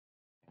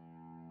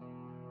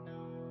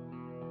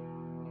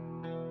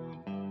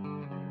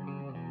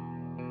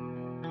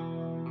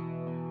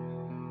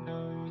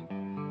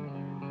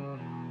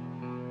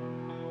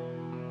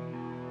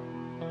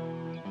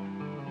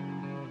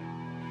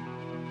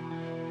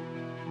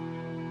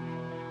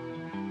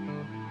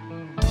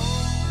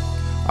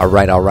All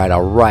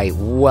right.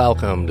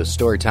 Welcome to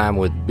Storytime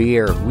with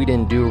Beer. We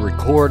didn't do a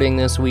recording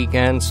this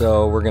weekend,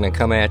 so we're going to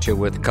come at you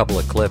with a couple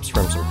of clips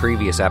from some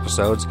previous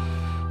episodes.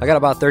 I got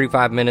about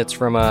 35 minutes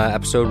from an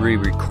episode we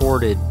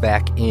recorded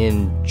back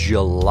in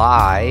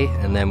July,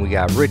 and then we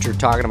got Richard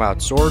talking about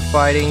sword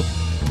fighting,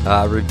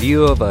 a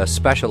review of a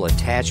special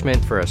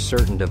attachment for a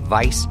certain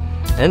device,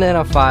 and then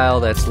a file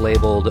that's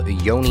labeled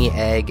Yoni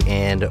Egg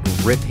and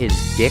Rip His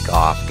Dick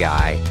Off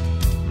Guy.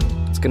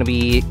 Going to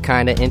be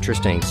kind of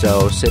interesting,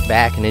 so sit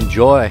back and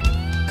enjoy.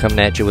 Coming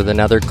at you with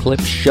another clip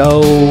show.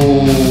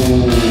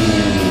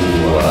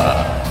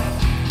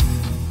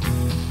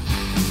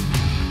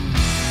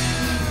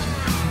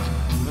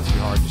 It must be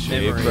hard to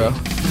shave, bro.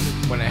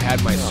 When I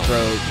had my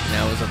stroke and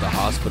I was at the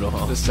hospital,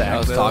 I was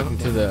talking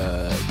to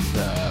the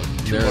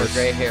Two more nurse.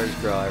 gray hairs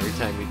grow every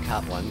time you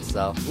cut one,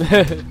 so.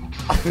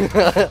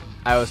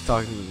 I was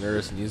talking to the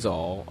nurse and he's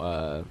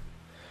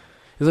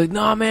like,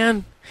 nah,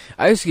 man,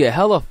 I used to get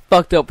hella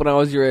fucked up when I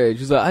was your age.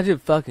 He's like, I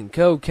did fucking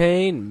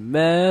cocaine,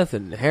 meth,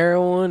 and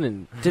heroin,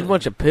 and did a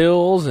bunch of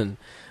pills, and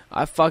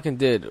I fucking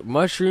did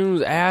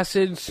mushrooms,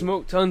 acid,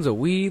 smoked tons of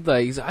weed.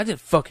 Like, he's like, I did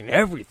fucking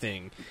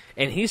everything.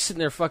 And he's sitting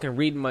there fucking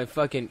reading my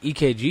fucking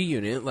EKG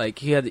unit. Like,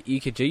 he had the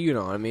EKG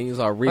unit on me. He's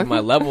all reading my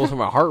levels for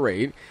my heart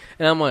rate.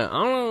 And I'm like, I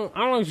don't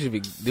know if you should be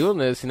doing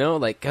this, you know?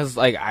 Like, cause,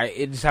 like,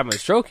 it just had my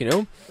stroke, you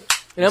know?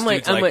 And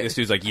This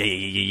dude's like,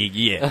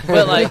 yeah.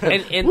 But like,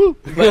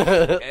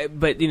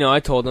 but you know, I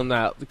told them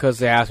that because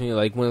they asked me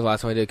like, when was the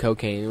last time I did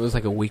cocaine? It was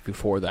like a week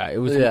before that.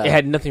 It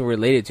had nothing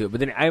related to it. But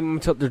then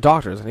they're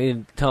doctors, and I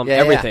need to tell them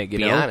everything. You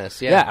know, be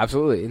honest, yeah,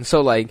 absolutely. And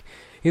so like,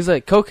 he's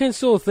like, cocaine's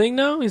still a thing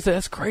now? He's like,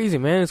 that's crazy,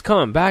 man. It's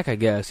coming back, I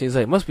guess. He's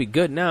like, it must be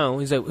good now.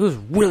 He's like, it was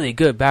really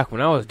good back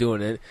when I was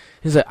doing it.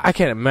 He's like, I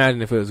can't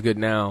imagine if it was good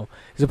now.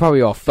 He's like,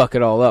 probably all fuck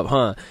it all up,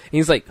 huh? And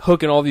he's like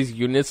hooking all these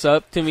units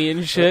up to me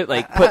and shit.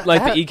 Like, put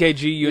like the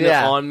EKG unit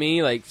on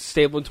me, like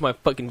stapled to my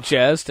fucking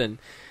chest. And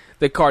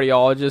the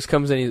cardiologist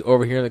comes in, he's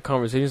over here in the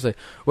conversation. He's like,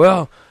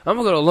 well, I'm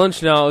gonna go to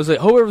lunch now. He's like,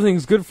 hope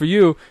everything's good for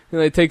you. And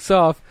like takes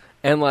off.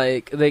 And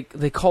like they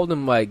called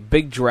him like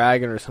Big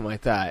Dragon or something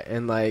like that,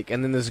 and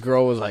then this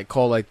girl was like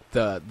called like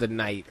the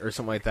Knight or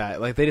something like that.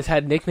 Like they just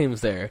had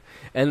nicknames there,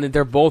 and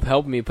they're both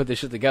helping me put this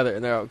shit together.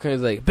 And they're kind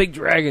of like Big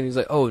Dragon. He's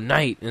like, oh,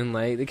 Knight, and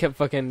like they kept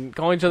fucking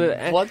calling each other.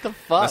 What the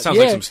fuck? That sounds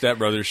like some Step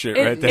Brothers shit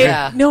right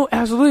there. No,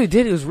 absolutely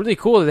did. It was really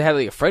cool that they had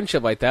like a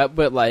friendship like that.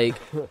 But like,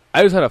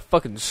 I just had a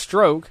fucking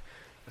stroke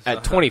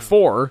at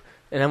 24.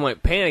 And I'm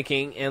like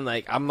panicking, and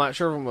like I'm not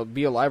sure if I'm gonna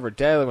be alive or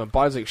dead. Like my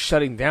body's like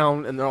shutting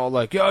down, and they're all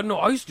like, "Yeah, no,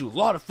 I used to do a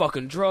lot of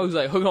fucking drugs."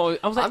 Like, I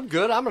was like, I'm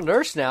good. I'm a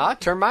nurse now. I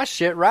turn my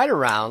shit right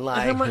around.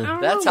 Like,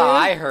 that's know, how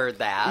man. I heard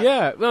that.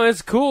 Yeah, no,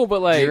 it's cool,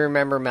 but like, Do you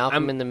remember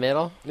Malcolm in the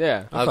Middle?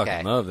 Yeah, I Okay.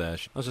 fucking love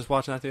that. I was just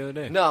watching that the other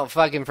day. No,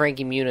 fucking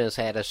Frankie Muniz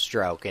had a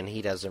stroke, and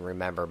he doesn't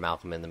remember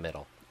Malcolm in the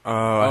Middle. Oh,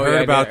 I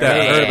heard about that.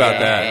 I heard about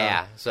that.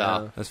 Yeah.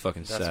 So That's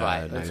fucking That's sad.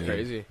 why. dude. that's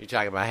crazy. you're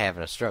talking about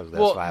having a stroke. That's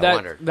Well, why I that-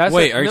 wondered. that's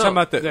Wait, the- are you no, talking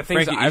about the things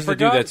Frankie? I He's the dude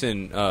forgot? that's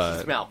in.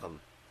 It's Malcolm.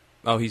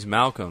 Oh, he's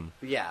Malcolm.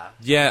 Yeah.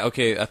 Yeah,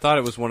 okay. I thought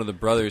it was one of the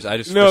brothers. I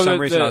just No, for some the-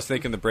 reason the- I was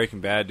thinking the Breaking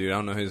Bad dude. I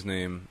don't know his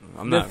name.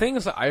 I'm The not.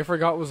 things that I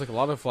forgot was like a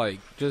lot of like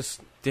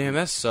just Damn,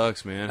 that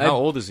sucks, man. I- How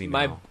old is he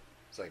my- now?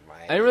 It's like my.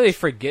 I didn't really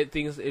forget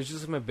things. It's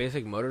just my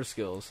basic motor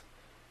skills.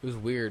 It was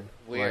weird.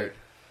 Weird.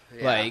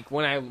 Yeah. Like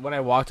when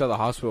I walked out of the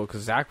hospital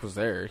because Zach was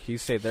there. He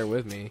stayed there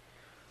with me.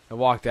 I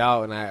walked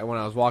out, and when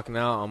I was walking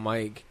out, I'm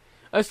like,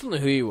 I still knew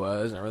who he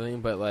was and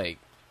everything, but like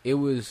it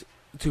was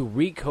to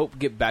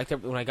get back to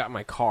when I got in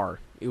my car.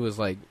 It was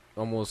like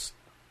almost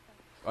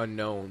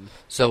unknown.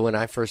 So when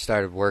I first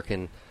started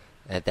working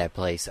at that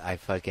place,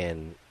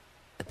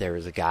 there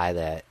was a guy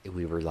that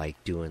we were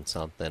like doing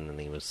something, and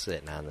he was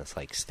sitting on this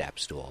like step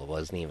stool. It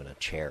wasn't even a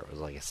chair; it was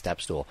like a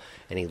step stool,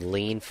 and he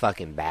leaned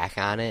fucking back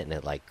on it, and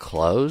it like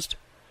closed,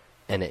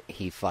 and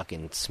he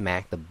fucking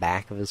smacked the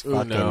back of his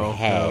fucking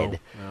head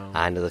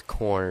onto the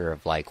corner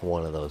of like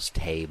one of those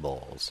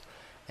tables,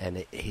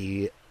 and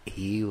he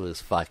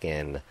was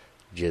fucking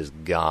just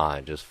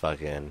gone, just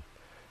fucking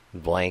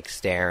blank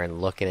staring,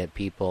 looking at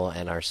people.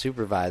 And our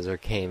supervisor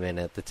came in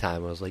at the time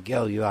and was like,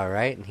 yo, you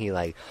alright? And he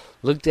like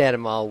looked at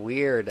him all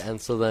weird.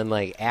 And so then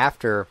like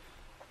after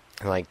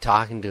like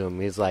talking to him,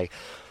 he's like,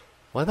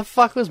 why the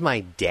fuck was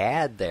my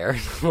dad there?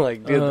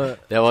 Like, dude,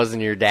 that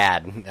wasn't your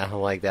dad. And I'm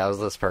like, that was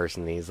this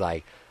person. And he's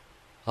like,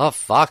 oh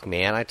fuck,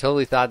 man, I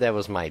totally thought that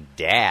was my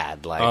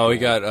dad. Like, Oh, he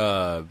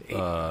got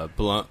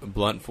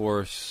blunt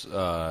force.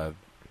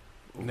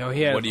 No,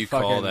 he had What do you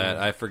call that?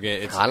 I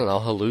forget. It's I don't know,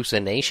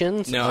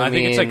 hallucinations? No, I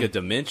think it's like a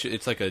dementia.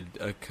 It's like a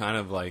kind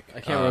of like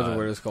I can't remember the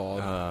word it's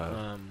called.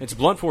 It's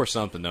blunt force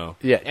something though.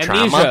 Yeah, Amnesia.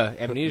 trauma.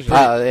 Amnesia.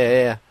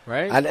 Yeah.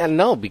 Right? I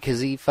know, because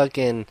he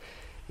fucking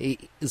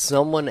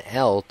someone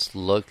else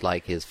looked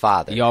like his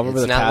father. Y'all remember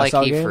it's the not like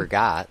pass-out he game?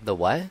 forgot. The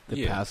what?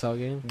 The pass-out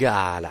game?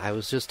 God, I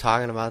was just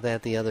talking about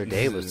that the other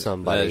day with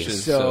somebody. That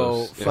shit's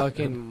So, so-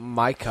 fucking,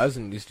 my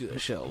cousin used to do that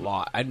shit a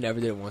lot. I never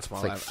did it once in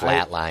my It's like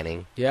life.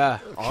 flatlining. Yeah,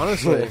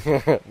 honestly.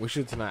 We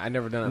should tonight. I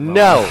never done it.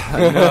 No.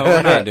 No,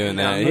 we're not doing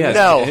that. Yes,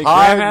 No, Graham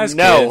hard has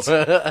no. kids.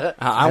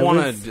 I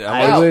want to.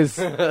 I was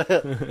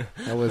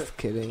I was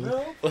kidding.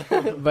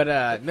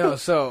 But no,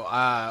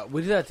 so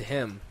we did that to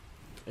him.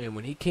 And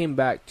when he came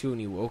back too and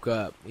he woke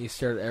up, he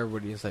stared at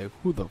everybody. He's like,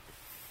 "Who the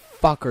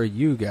fuck are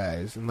you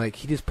guys?" And like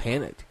he just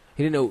panicked.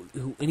 He didn't know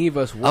who any of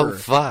us were. Oh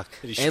fuck.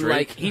 And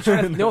like he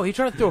tried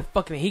to throw a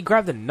fucking. He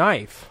grabbed a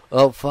knife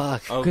Oh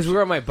fuck. because we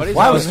were at my buddy's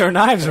Why house. was there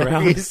knives Have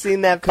around? you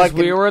seen that Because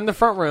fucking? we were in the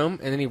front room,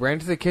 and then he ran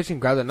to the kitchen,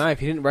 grabbed the knife.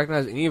 He didn't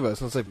recognize any of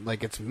us. And it's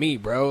like it's me,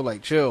 bro.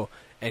 Like, chill.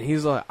 And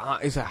he's like,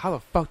 how the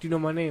fuck do you know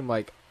my name?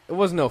 Like, it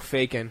wasn't no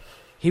faking.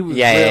 He was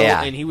Yeah, real,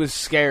 yeah. and he was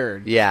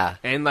scared. Yeah.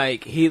 And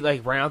like he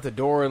like ran out the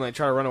door and like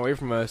tried to run away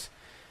from us.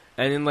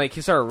 And then like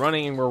he started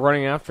running, and we're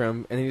running after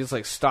him. And he just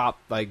like stopped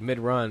like mid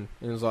run,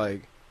 and was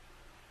like,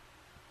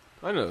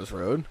 "I know this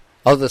road."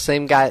 Oh, the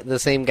same guy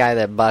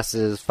that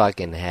busted his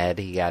fucking head.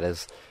 He got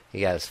his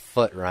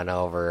foot run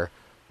over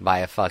by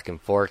a fucking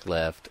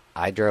forklift.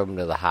 I drove him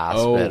to the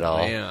hospital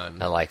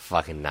man. at like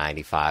fucking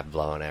 95,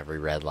 blowing every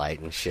red light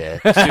and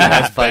shit. Dude,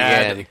 that's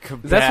fucking.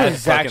 bad. That's what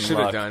Zach fucking should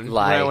have luck. done.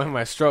 Like- when I went with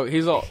my stroke.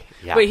 He's all.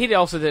 Yeah. Wait, he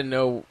also didn't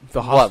know the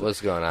What hospital.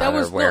 was going on That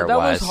was or where that it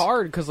was. was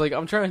hard because like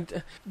I'm trying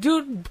to,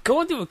 dude,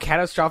 going through a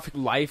catastrophic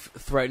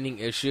life-threatening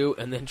issue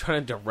and then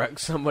trying to direct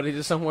somebody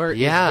to somewhere.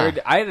 Yeah.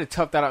 I had to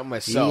tough that out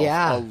myself.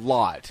 Yeah. A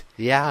lot.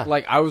 Yeah.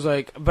 Like I was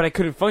like, but I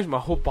couldn't function. My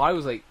whole body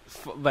was like,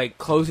 like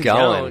closing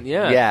Going. down.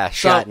 Yeah, Yeah, So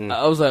shutting.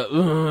 I was like,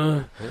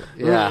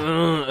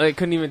 Yeah. I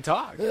couldn't even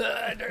talk.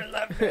 Turn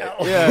left now.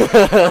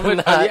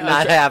 Yeah,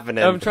 not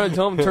happening. I'm trying to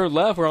tell him to turn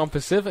left. We're on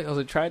Pacific. I was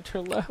like, try to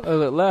turn left. I was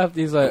like, left.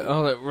 He's like, I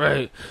was like,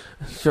 right,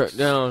 straight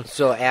down.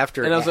 So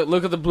after, And I was like,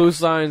 look at the blue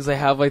signs. They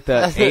have like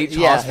the H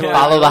yeah,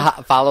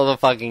 hospital. follow the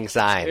fucking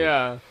sign.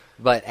 Yeah.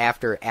 But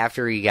after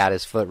he got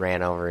his foot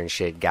ran over and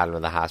shit, got him to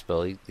the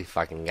hospital. He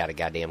fucking got a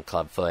goddamn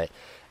club foot,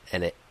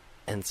 and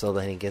so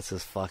then he gets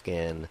his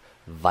fucking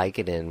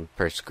Vicodin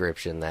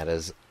prescription that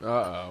is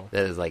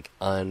like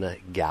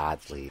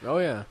ungodly. Oh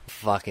yeah.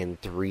 Fucking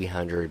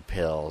 300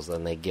 pills,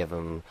 and they give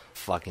him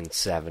fucking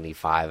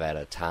 75 at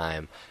a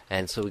time.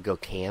 And so we go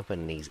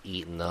camping, and he's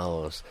eating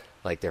those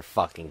like they're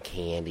fucking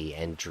candy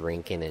and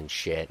drinking and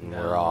shit. And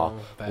we're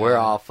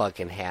all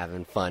fucking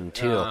having fun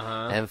too.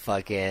 And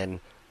fucking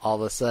all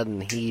of a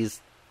sudden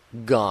he's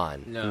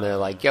gone. No. And they're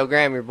like, "Yo,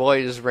 Graham, your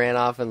boy just ran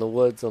off in the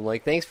woods." I'm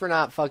like, "Thanks for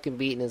not fucking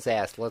beating his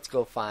ass. Let's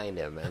go find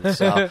him." And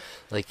so,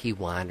 like, he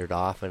wandered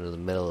off into the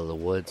middle of the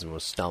woods and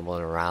was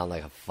stumbling around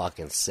like a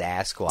fucking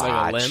Sasquatch.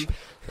 Like a limp.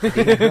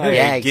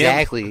 Yeah, Gimp.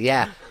 exactly.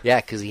 Yeah,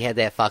 because he had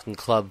that fucking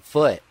club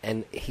foot,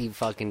 and he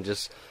fucking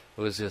just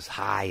was just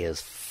high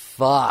as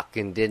fuck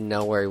and didn't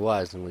know where he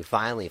was. And we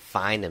finally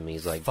find him.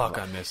 He's like, Fuck,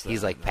 I missed that.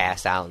 He's like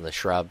passed out in the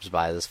shrubs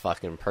by this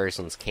fucking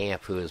person's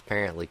camp, who is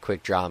apparently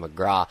Quick Draw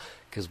McGraw.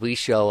 Because we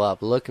show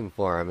up looking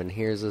for him, and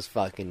here's this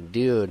fucking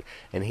dude,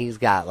 and he's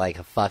got like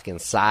a fucking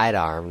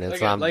sidearm. And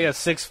it's Like a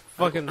six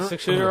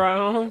shooter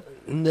on him.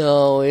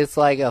 no, it's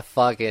like a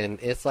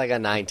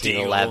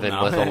 1911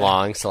 Deagle, with a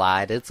long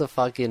slide. It's a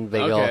fucking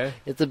big Okay. old.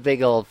 It's a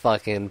big old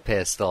fucking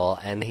pistol,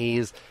 and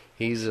he's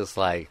just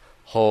like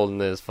holding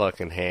his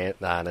fucking hand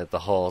on it the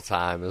whole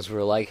time. As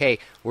we're like, "Hey,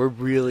 we're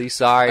really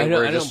sorry.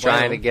 We're just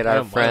trying to get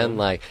our friend."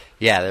 Like,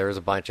 yeah, there was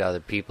a bunch of other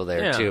people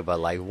there Yeah. too, but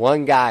like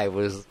one guy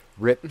was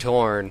ripped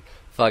torn.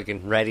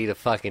 Fucking ready to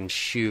fucking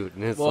shoot,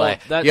 and it's Well,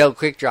 like, that's- "Yo,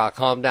 Quick Draw,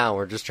 calm down.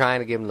 We're just trying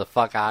to get him the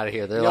fuck out of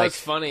here." They're You know like, what's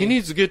funny? "He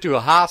needs to get to a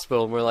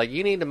hospital," and we're like,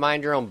 "You need to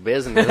mind your own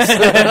business."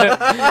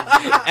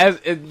 As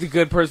the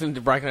good person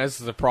to recognize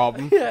this as a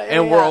problem,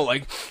 and we're yeah. all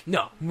like,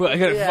 "No, I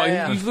gotta.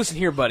 Yeah. You listen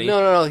here, buddy."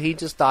 No. He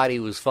just thought he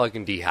was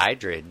fucking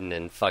dehydrated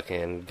and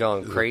fucking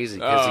going crazy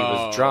because he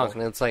was drunk,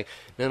 and it's like,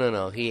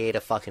 no. He ate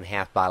a fucking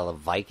half bottle of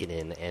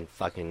Vicodin and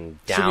fucking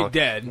Should be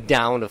dead.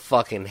 down to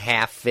fucking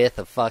half-fifth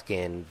of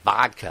fucking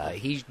vodka.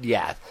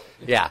 Yeah.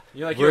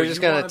 You're like, we're "Yo, just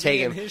you gonna wanna take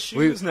be him. in his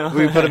shoes now?"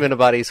 We put him in a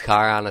buddy's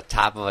car on the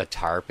top of a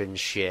tarp and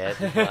shit.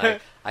 And,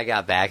 like, I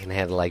got back and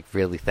had to like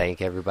really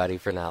thank everybody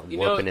for not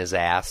whooping his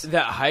ass.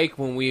 That hike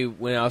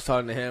when I was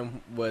talking to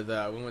him with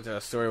we went to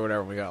a store or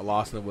whatever, we got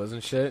lost in the woods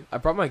and shit. I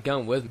brought my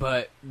gun with me,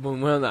 but when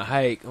we went on that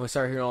hike and we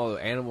started hearing all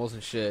the animals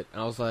and shit,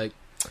 I was like,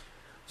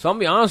 so I'm gonna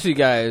be honest with you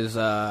guys,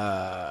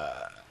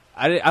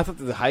 I thought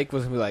that the hike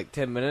was gonna be like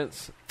 10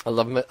 minutes. I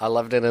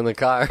loved it in the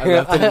car. I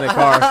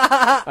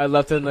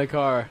left it in the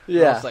car.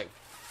 Yeah. I was like,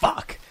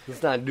 fuck.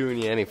 It's not doing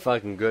you any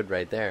fucking good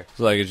right there. It's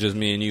like it's just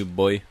me and you,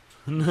 boy.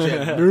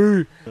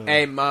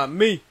 Hey,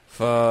 me.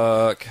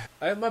 Fuck.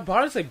 My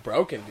body's like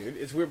broken, dude.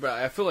 It's weird, but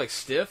I feel like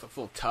stiff. I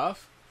feel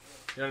tough.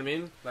 You know what I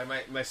mean?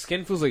 Like my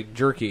skin feels like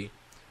jerky.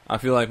 I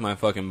feel like my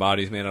fucking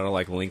body's made out of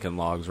like Lincoln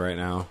logs right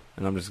now,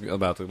 and I'm just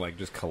about to like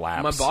just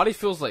collapse. My body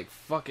feels like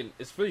fucking.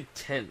 It's really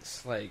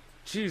tense. Like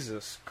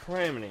Jesus,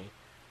 criminy.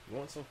 You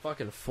want some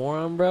fucking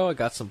forearm, bro? I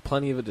got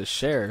plenty of it to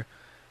share.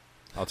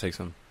 I'll take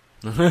some.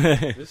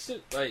 This is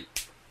like.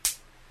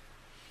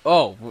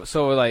 Oh,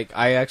 so like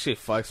I actually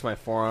flexed my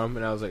forearm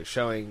and I was like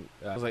showing.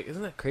 I was like,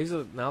 "Isn't that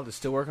crazy? Now the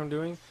still work I'm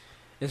doing."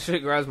 And she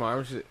grabs my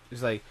arm.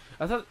 She's like,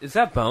 "I thought is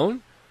that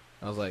bone?"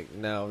 I was like,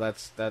 "No,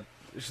 that's that."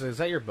 She's like, "Is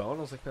that your bone?"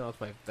 I was like, "No,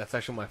 that's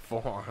actually my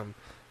forearm."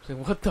 She's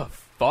like, "What the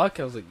fuck?"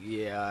 I was like,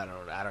 "Yeah,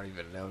 I don't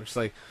even know." She's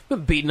like,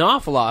 "Been beaten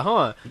off a lot,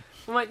 huh?"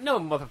 I'm like, "No,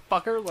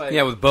 motherfucker!" Like,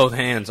 Yeah, with both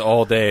hands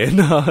all day.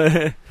 No.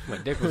 my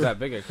dick was that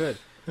big, I could.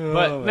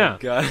 But oh my no.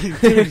 God.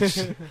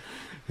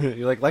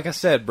 You're like I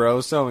said, bro,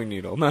 sewing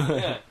needle. No.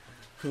 Yeah.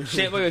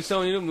 Shaped like a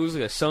sewing needle, moves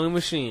like a sewing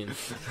machine.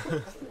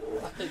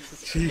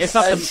 It's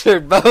not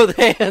both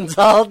hands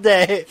all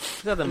day.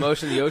 It's not the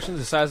motion of the ocean.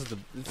 It's the size of the.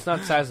 It's not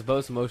the size of the boat.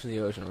 It's the motion of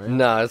the ocean, right?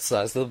 No, it's the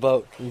size of the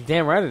boat. You're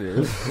damn right it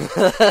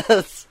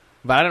is.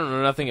 But I don't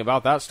know nothing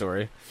about that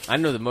story. I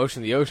know the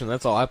motion of the ocean.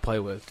 That's all I play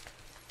with.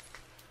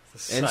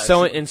 And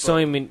sewing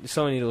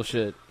needle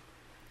shit.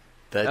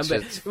 That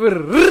shit's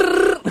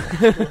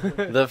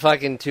the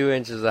fucking 2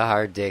 inches of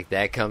hard dick,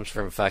 that comes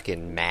from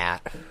fucking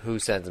Matt, who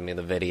sends me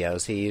the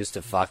videos. He used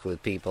to fuck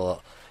with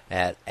people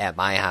at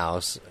my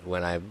house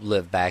when I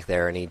lived back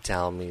there, and he'd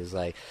tell me, he's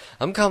like,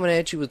 "I'm coming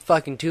at you with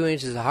fucking 2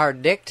 inches of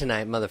hard dick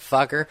tonight,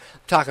 motherfucker.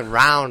 I'm talking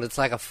round, it's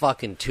like a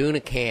fucking tuna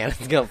can.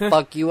 It's gonna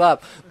fuck you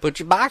up. Put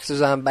your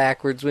boxers on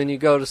backwards when you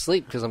go to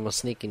sleep, because I'm gonna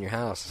sneak in your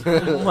house."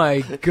 Oh my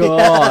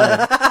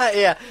god.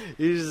 Yeah,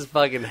 you just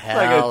fucking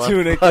hell. Like a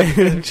tuna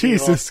can.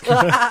 Jesus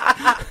Christ.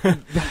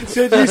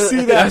 Did you see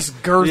that? That's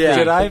girthy. Yeah.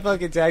 Did I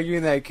fucking tag you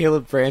in that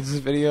Caleb Francis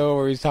video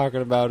where he's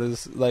talking about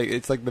his, like,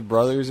 it's like the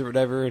brothers or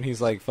whatever, and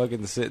he's like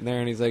fucking sitting there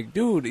and he's like,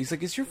 "Dude," he's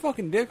like, "Is your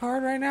fucking dick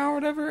hard right now or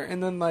whatever?"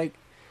 And then like,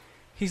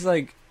 he's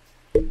like,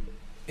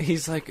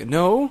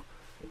 "No,"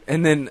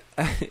 and then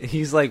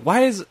he's like,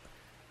 why is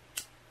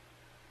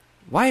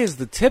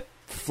the tip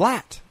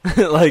flat?"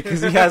 Like,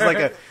 cause he has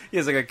like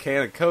a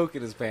can of Coke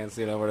in his pants,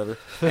 you know, whatever.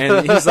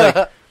 And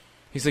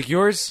he's like,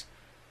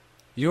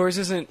 yours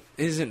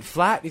isn't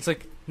flat. He's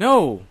like,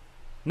 no,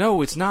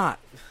 it's not.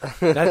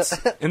 That's,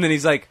 and then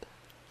he's like,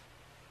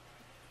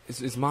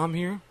 is mom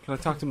here? Can I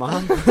talk to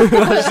mom? I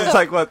was just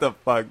like, what the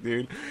fuck,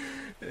 dude?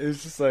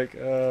 It's just like,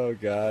 oh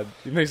god.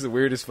 He makes the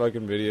weirdest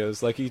fucking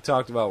videos. Like, he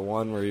talked about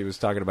one where he was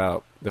talking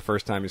about the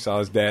first time he saw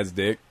his dad's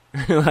dick.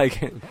 Like,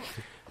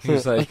 he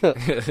was like,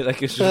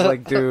 like, it's just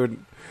like, dude,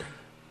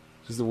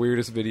 just the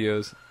weirdest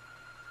videos.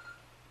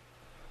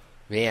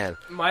 Man,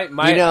 My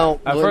you know,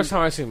 first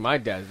time I seen my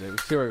dad's dick.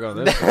 See where we're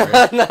going this story.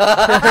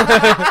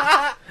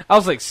 I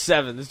was like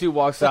 7. This dude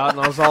walks out, and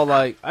I was all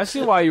like, "I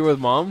see why you're with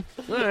mom."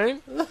 All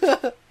right.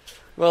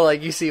 well,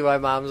 like, you see why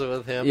mom's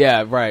with him?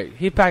 Yeah, right.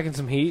 He packing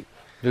some heat.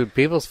 Dude,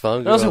 people's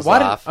phone And I was goes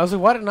like, off.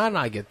 why did I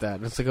not get that?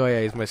 And it's like, oh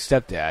yeah, he's my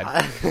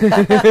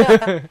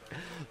stepdad.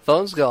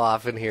 Phones go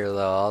off in here,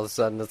 though. All of a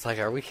sudden, it's like,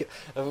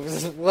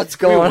 what's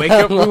going we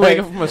on? wake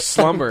up from a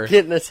slumber.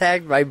 Getting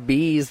attacked by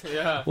bees.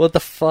 Yeah. What the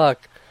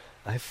fuck?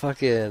 I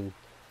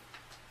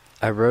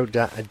wrote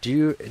down.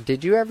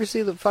 Did you ever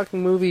see the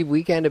fucking movie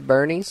Weekend at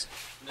Bernie's?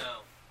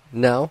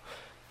 No.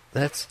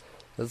 That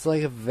was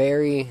like a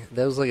very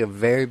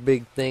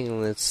big thing,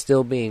 and it's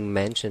still being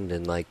mentioned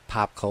in like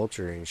pop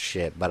culture and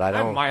shit. But I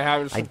don't. might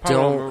have I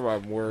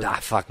don't.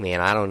 Fuck,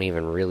 man, I don't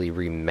even really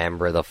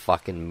remember the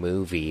fucking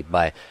movie.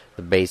 But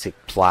the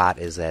basic plot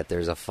is that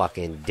there's a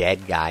fucking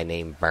dead guy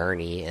named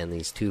Bernie, and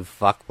these two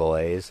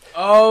fuckboys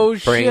Oh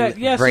bring shit!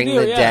 Yes, bring you do,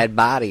 the yeah. dead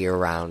body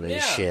around and Yeah,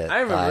 shit.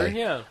 I remember. Like,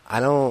 Yeah, I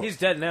don't. he's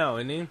dead now,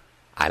 isn't he?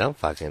 I don't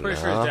fucking Pretty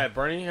know. sure he's dead.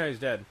 Bernie, yeah, he's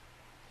dead.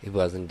 He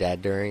wasn't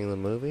dead during the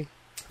movie.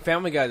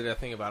 Family Guy did a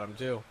thing about him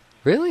too.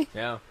 Really?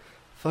 Yeah.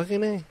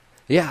 Fucking A.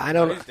 Yeah, I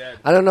No, don't. he's dead.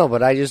 I don't know,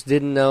 but I just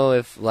didn't know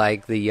if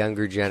like the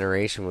younger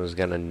generation was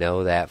gonna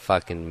know that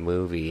fucking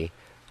movie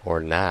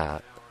or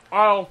not.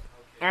 Oh,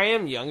 I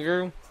am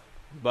younger,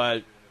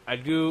 but I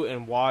do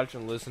and watch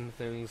and listen to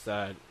things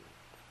that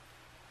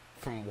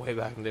from way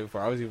back in the day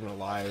before I was even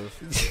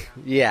alive.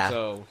 Yeah.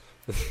 So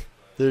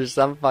There's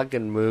some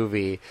fucking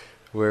movie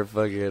where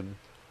fucking,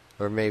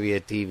 or maybe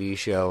a TV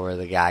show where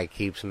the guy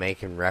keeps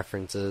making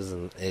references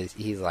and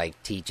he's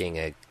like teaching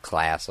a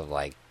class of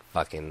like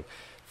fucking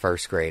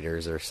first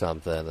graders or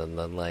something, and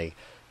then like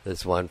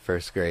this one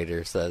first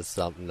grader says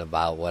something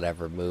about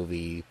whatever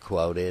movie he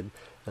quoted,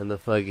 and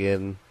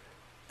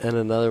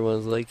another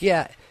one's like,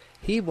 yeah,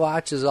 he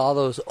watches all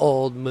those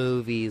old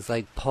movies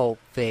like Pulp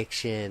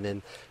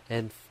Fiction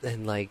and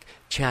like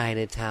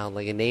Chinatown,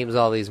 like it names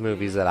all these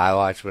movies that I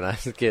watched when I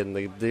was a kid. And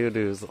the dude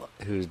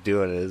who's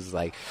doing it is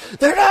like,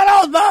 they're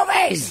not old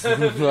movies.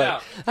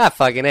 Like,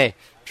 fucking A,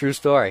 true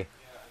story.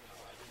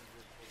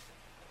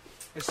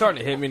 it's starting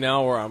to hit me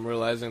now where I'm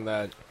realizing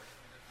that,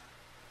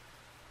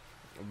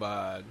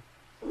 but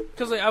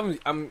because like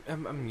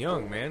I'm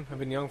young, man. I've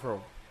been young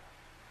for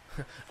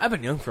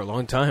a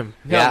long time.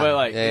 Yeah, but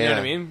like yeah, you know yeah. what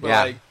I mean. But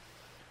Yeah. like,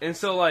 and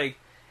so like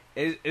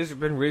it's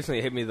been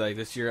recently hit me like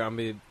this year. I'm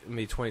be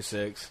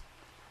 26.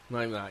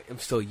 I'm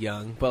still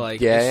young, but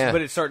like Yeah.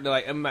 But it's starting to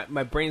like and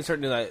my brain's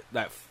starting to like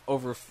that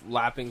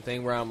overlapping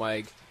thing where I'm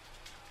like,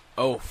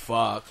 oh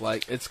fuck,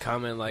 like it's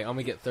coming. Like I'm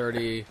gonna get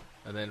 30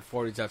 and then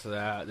 40s after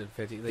that, then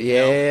 50. Like,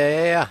 Yeah,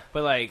 yeah.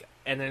 But like,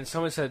 and then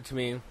someone said to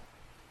me,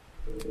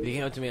 they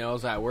came up to me and I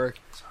was at work,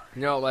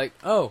 like,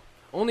 oh,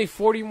 only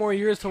 40 more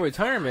years till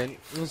retirement.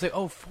 And I was like,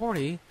 oh,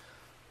 40?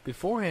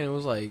 Beforehand, it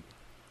was like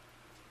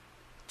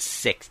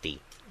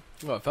 60.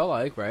 Well, it felt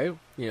like, right?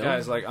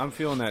 Guys, like, I'm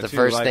feeling that The too.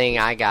 first like, thing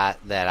I got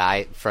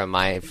from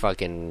my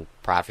fucking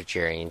profit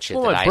sharing and shit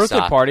Well, that my I birthday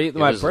saw, party- it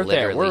my was birthday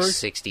at literally work.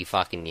 60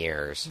 fucking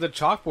years. the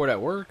chalkboard at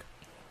work,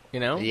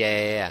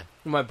 Yeah.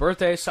 My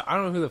birthday, so I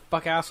don't know who the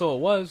fuck asshole it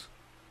was,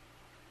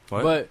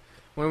 what? but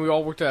when we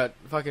all worked at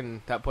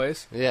fucking that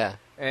place, Yeah.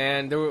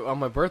 and there were, on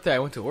my birthday, I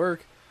went to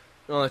work,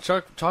 and on the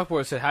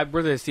chalkboard it said, "Happy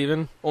birthday,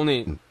 Steven.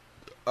 Only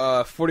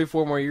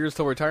 44 more years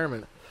till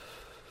retirement."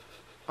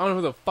 I don't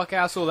know who the fuck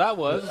asshole that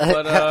was,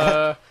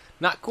 but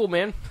not cool,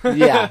 man.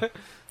 Yeah.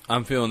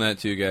 I'm feeling that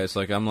too, guys.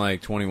 Like, I'm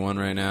like 21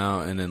 right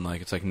now, and then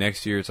like it's like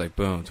next year, it's like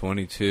boom,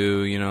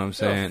 22. You know what I'm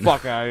saying?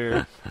 Fuck out of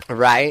here.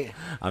 Right?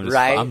 I'm just,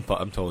 right? I'm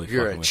totally.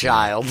 You're fucking a with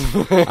child.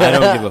 You. I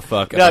don't give a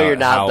fuck. No, about you're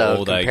not, how though,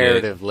 old I get.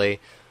 comparatively.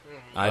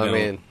 I don't.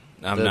 mean,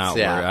 I'm that's- not.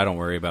 yeah. I don't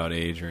worry about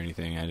age or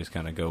anything. I just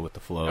kind of go with the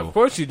flow. Of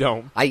course you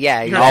don't.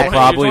 Yeah, You're exactly.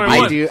 probably you're be-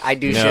 21. I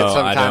do No, shit I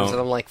sometimes, don't. and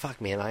I'm like, fuck,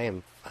 man,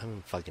 I'm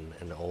fucking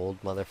an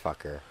old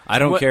motherfucker. I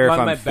don't What- care if my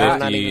I'm back- 50.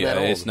 Not even that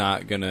old. It's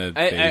not gonna.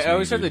 I faze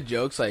always me, heard the dude.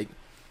 jokes like,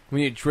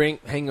 when you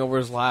drink,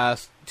 hangovers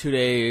last 2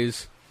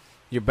 days,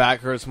 your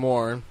back hurts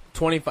more.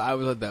 25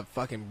 was at that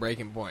fucking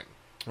breaking point,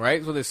 right?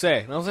 That's what they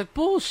say. And I was like,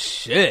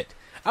 bullshit.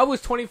 I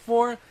was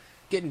 24,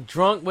 getting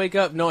drunk, wake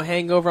up, no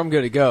hangover, I'm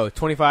good to go.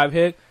 25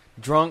 hit,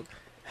 drunk,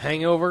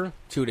 hangover,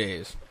 2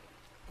 days.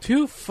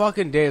 2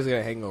 fucking days I got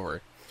a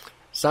hangover.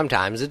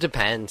 Sometimes it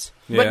depends.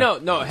 But Yeah.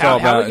 no, It's how all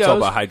about, it goes. It's all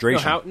about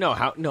hydration.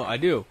 No, I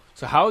do.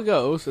 So how it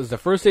goes is the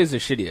first day is the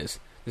shittiest.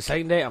 The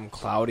second day, I'm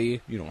cloudy.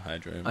 You don't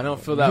hydrate. I don't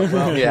feel that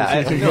well.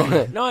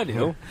 Yeah. No, I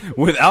do.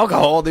 With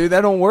alcohol, dude.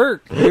 That don't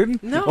work,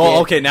 dude. No. Well,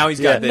 okay, now he's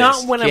got Yeah. this.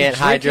 Not when Can't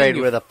I'm hydrate drinking,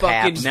 you with a fucking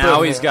Pabst. Now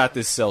buffoon. he's got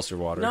this seltzer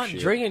water. Not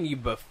shit. drinking, you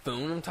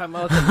buffoon. I'm talking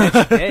about the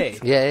next day.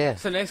 Yeah.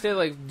 So next day,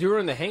 like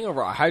during the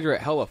hangover, I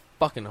hydrate hella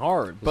fucking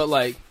hard. But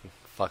like,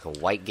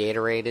 Fucking white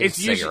Gatorade and it's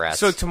usually cigarettes.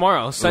 so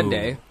tomorrow,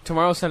 Sunday.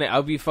 Tomorrow, Sunday,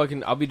 I'll be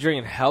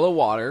drinking hella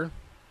water.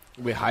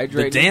 We The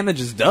hydrate. damage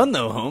is done,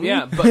 though, homie.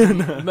 Yeah, but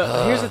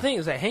here's the thing: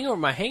 is that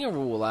my hangover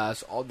will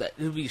last all that.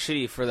 It'll be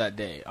shitty for that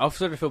day. I'll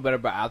start to feel better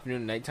by afternoon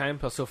and nighttime.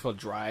 But I'll still feel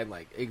dry and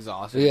like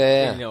exhausted.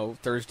 Yeah. And,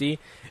 thirsty.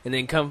 And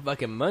then come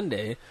fucking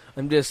Monday,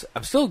 I'm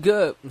still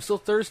good. I'm still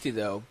thirsty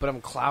though, but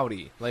I'm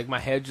cloudy. Like my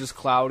head's just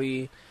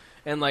cloudy.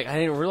 And like I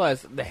didn't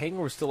realize the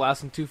hangover's still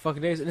lasting 2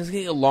 fucking days, and it's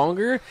gonna get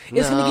longer.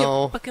 It's gonna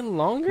No. get fucking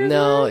longer.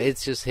 No, man?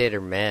 it's just hit or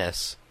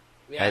miss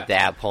Yeah. at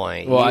that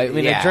point. Well, I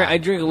mean, yeah. I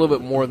drink a little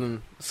bit more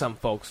than some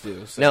folks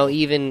do. So. No,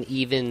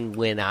 even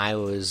when I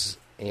was,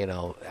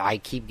 I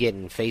keep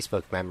getting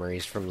Facebook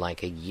memories from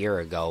like a year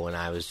ago when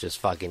I was just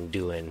fucking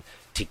doing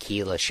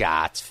tequila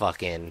shots,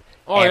 fucking.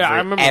 Oh, yeah, I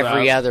remember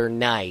every that. other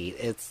night.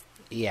 It's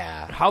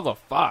How the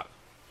fuck?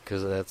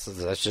 because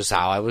that's just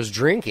how I was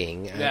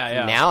drinking.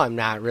 Yeah. Now I'm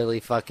not really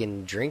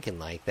fucking drinking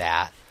like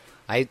that.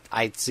 I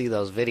see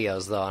those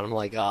videos though, and I'm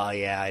like, oh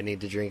yeah, I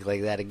need to drink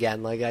like that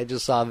again. Like I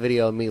just saw a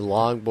video of me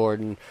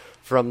longboarding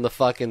from the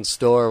fucking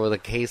store with a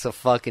case of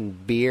fucking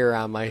beer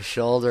on my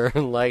shoulder,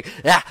 and like,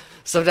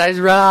 sometimes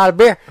you run out of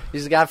beer. You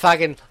just got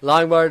fucking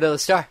longboard to the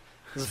store.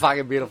 It's a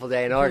fucking beautiful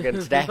day in Oregon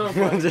today.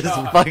 I'm just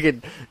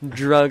fucking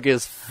drunk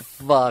as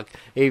fuck.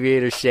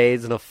 Aviator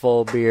shades and a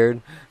full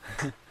beard.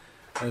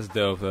 That's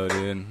dope, though,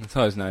 dude. It's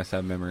always nice to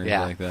have memories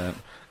Yeah. like that.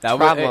 That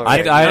Problem was,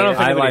 right I don't know if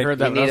I anybody like- heard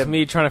that, you but need that's a-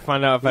 me trying to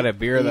find out if I had a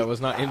beer that was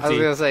not I was empty.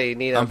 gonna say you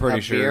need I'm pretty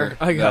a sure beer.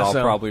 I that guess I'll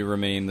so. probably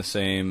remain the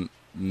same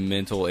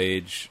mental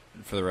age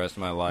for the rest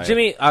of my life.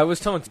 Jimmy, I was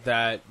telling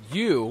that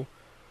you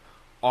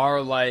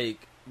are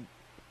like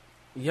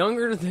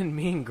younger than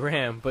me and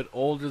Graham, but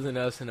older than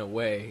us in a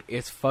way.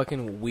 It's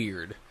fucking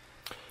weird.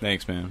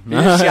 Thanks, man.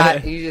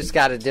 You just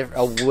got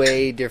a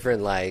way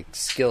different like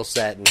skill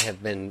set and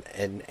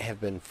have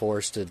been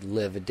forced to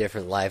live a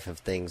different life of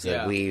things Yeah.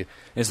 that we.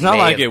 It's not may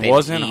like have it been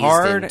wasn't eased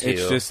hard. into.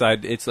 It's just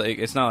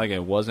it's not like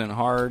it wasn't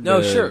hard.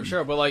 No, to-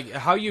 sure, but like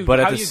how you, But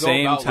at how the you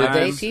same go about time- Did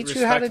they life is teach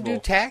you how to do respectable.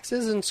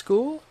 taxes in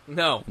school?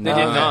 No, they No,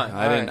 did not.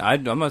 I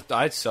didn't.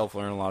 I self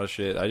learn a lot of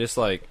shit. I just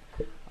like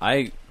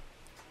I.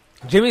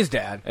 Jimmy's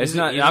dad. It's He's-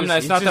 not. he's I'm just- not.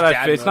 It's he's not just that I.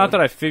 dad It's not mode. that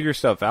I figure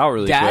stuff out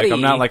really Daddy. quick.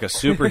 I'm not like a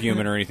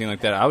superhuman or anything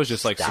like that. I was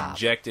just like Stop.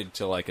 subjected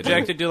to like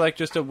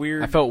just a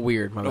weird. I felt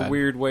weird. My a bad.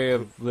 weird way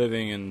of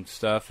living and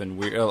stuff, and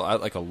weird,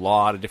 like a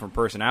lot of different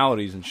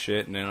personalities and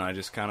shit. And then I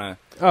just kind of.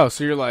 Oh,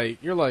 so you're like.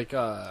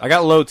 I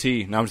got low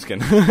T. No, I'm just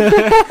kidding.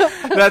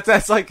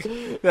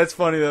 that's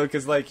funny though,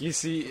 because like you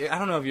see, I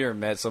don't know if you ever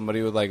met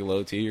somebody with like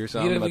low T or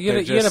something, but you they're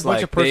had a just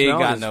bunch like of they ain't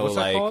got personalities. no What's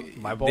that called?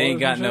 like Bipolar they ain't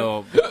got or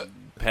no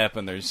pep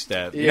in their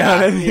step. You Yeah, know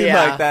what I mean?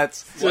 yeah. Like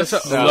that's What's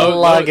up? no. Low-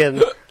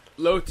 Slugging.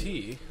 Low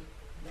T.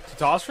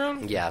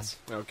 Testosterone? Yes.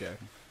 Okay.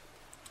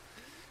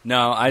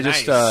 No, I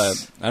just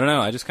Nice. I don't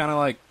know. I just kind of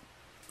like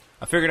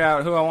I figured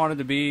out who I wanted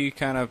to be,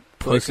 kind of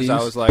because Pussies.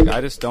 I was like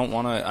I just don't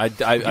want to. I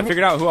figured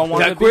out who I Is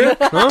wanted that to queer?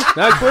 be. Huh?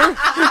 That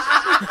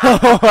queer?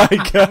 Oh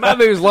my god. My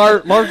baby's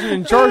larger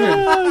than charging.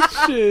 Oh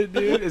shit,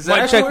 dude. Is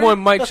Mic check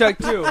 1, mic check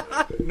 2.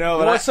 No, You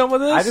but want some of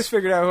this? I just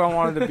figured out who I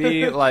wanted to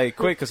be like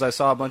quick because I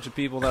saw a bunch of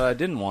people that I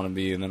didn't want to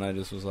be, and then I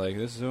just was like,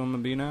 "This is who I'm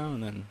gonna be now,"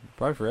 and then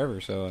probably forever.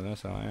 So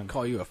that's how I am.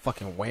 Call you a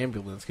fucking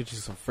ambulance. Get you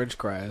some French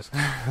fries.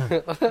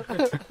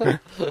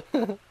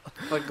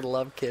 Fucking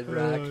love Kid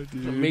Rock.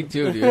 Me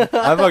too, dude.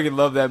 I fucking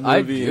love that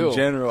I movie do. in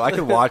general. I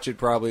could watch it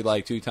probably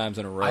like 2 times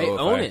in a row. I if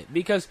own I- it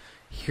because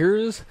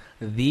here's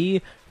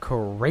the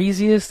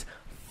craziest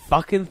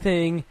fucking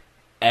thing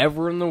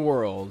ever in the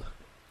world.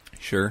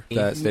 Sure,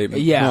 that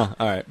statement. Yeah. Huh,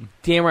 all right.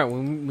 Damn right.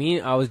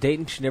 When I was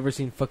dating, she'd never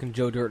seen fucking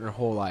Joe Dirt in her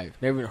whole life.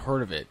 Never even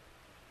heard of it.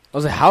 I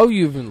was like, how have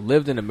you even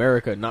lived in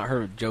America and not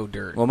heard of Joe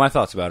Dirt? Well, my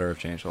thoughts about her have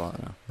changed a lot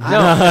now.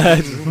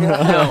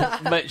 No,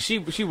 but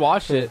she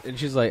watched it and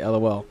she's like,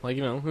 LOL. Like,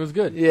 you know, it was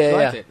good. Yeah, she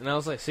liked yeah. it. And I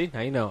was like, see,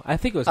 now you know. I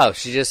think it was... Oh,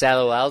 she just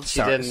LOL'd? She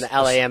Sorry. did an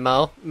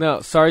LAMO? No,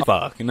 sorry.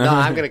 Fuck. No,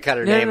 I'm going to cut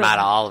her No, no, name no. out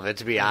of all of it,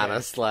 to be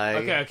honest.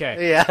 Like,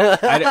 Okay. Yeah.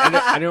 I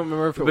don't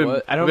remember if it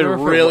was... I don't been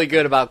remember if really it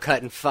good about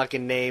cutting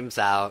fucking names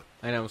out.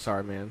 I know, I'm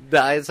sorry, man.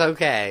 No, it's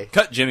okay.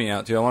 Cut Jimmy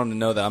out too. I want him to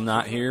know that I'm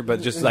not here,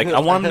 but just like I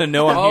want him to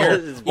know I'm Oh, here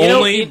you know,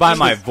 only by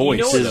my voice.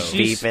 You know what Just though.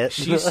 beep it.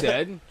 she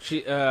said?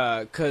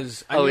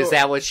 Because... Oh, is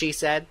that what she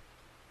said?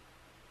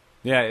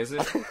 Yeah, is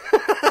it?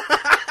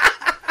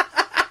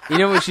 You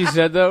know what she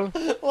said, though?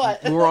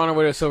 What? We were on our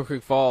way to Silver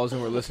Creek Falls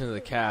and we're listening to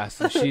the cast,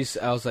 and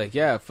I was like,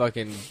 yeah,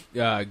 fucking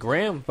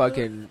Graham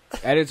fucking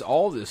edits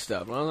all this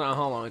stuff. I don't know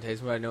how long it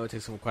takes, but I know it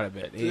takes him quite a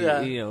bit.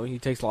 Yeah. He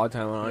takes a lot of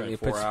time on it. Like He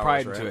 4 puts hours,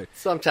 pride right? into it.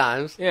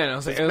 Sometimes. Yeah, and I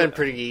was like, It's been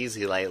pretty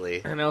easy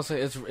lately. and I was like,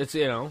 it's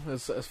you know,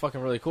 it's fucking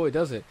really cool. He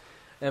does it,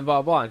 and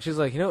blah blah. And she's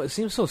like, you know, it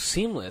seems so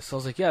seamless. I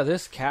was like, yeah,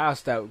 this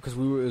cast that because it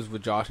was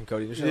with Josh and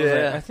Cody. And shit, I was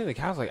Yeah. like, I think the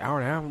cast was like hour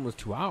and a half, almost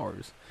 2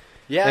 hours.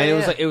 Yeah, And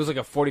yeah. it was like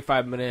a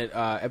 45-minute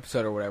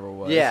episode or whatever it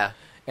was. Yeah.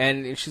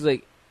 And she's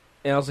like,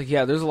 and I was like,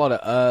 yeah, there's a lot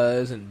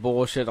of and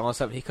bullshit and all that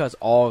stuff. He cuts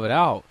all of it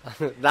out.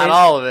 Not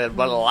all of it,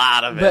 but a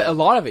lot of it. But a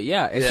lot of it,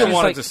 yeah. It's I just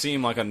want like, it to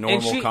seem like a and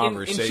normal she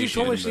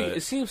conversation. told me but-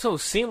 it seems so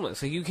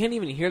seamless. Like you can't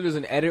even hear there's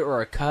an edit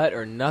or a cut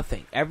or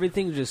nothing.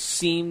 Everything just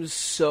seems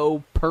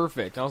so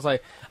perfect. I was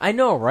like, I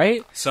know,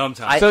 right?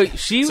 Sometimes. So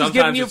she was Sometimes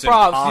giving you it's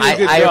props. You did a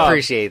good I job.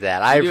 appreciate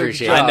that. I You did a good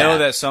appreciate job. that. I know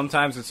that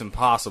sometimes it's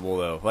impossible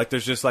though. Like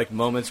there's just like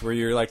moments where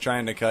you're like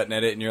trying to cut and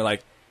edit, and you're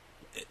like,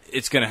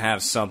 it's gonna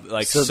have some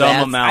like So some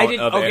that's- I amount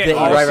didn't- of okay, edit.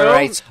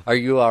 also- Are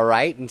you all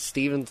right? And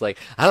Steven's like,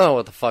 I don't know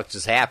what the fuck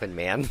just happened,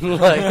 man.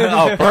 Like,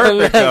 Oh,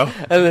 perfect, though.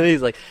 And then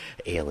he's like,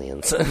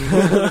 aliens.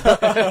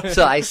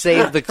 So I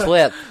saved the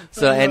clip.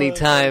 So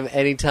anytime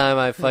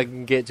I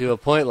fucking get to a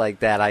point like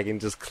that, I can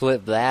just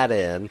clip that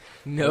in.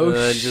 No and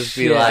then just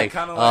be shit. like,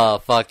 Kinda oh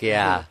fuck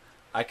yeah.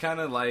 I kind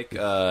of like.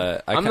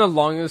 I'm the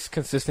longest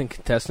consistent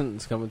contestant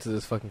that's coming to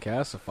this fucking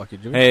cast, so fuck you,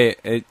 Jimmy.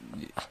 Hey,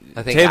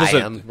 I think Tables I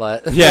are- am,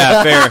 but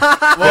yeah, fair.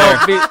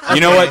 Well, fair.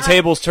 You know what?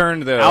 Tables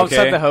turned though. Outside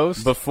okay? the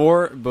host?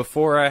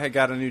 Before I had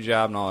got a new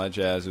job and all that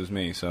jazz, it was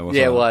me. So what's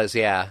yeah, it up? was,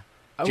 yeah.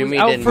 I was Jimmy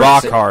out didn't for-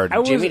 Rock miss hard. I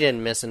was- Jimmy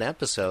didn't miss an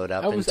episode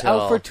up I was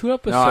until out for 2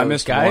 episodes, No, I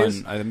missed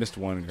guys. one. I missed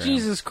one. Graham.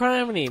 Jesus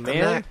criminy, man.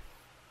 not-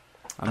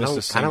 I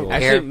missed a I don't single.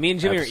 care. Actually, me and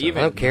Jimmy episode. are even.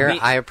 I don't care. Me-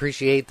 I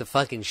appreciate the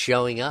fucking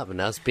showing up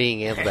and us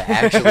being able to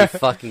actually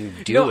fucking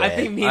do no, it. I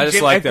think me and I just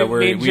Jimmy, like I that think we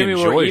me and Jimmy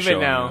enjoy were even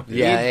showing now. up. Yeah,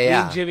 me, yeah.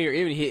 Me and Jimmy are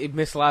even. He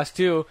missed the last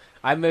 2.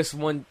 I missed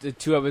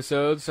 2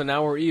 episodes, so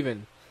now we're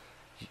even.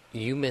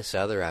 You miss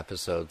other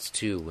episodes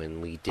too when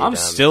we did. I'm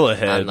still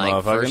ahead, on, like,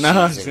 motherfucker. first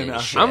No, season and no.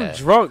 shit. I'm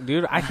drunk,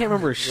 dude. I can't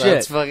remember shit.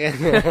 That's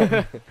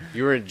fucking.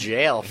 You were in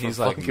jail for He's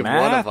like, fucking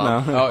 "Matt?" one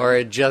of them, No. or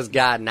had just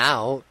gotten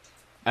out.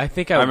 I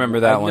think I remember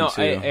that one, no,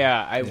 too.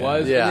 I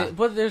was. Yeah.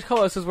 But there's a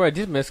couple episodes where I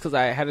did miss because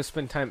I had to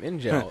spend time in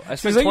jail. I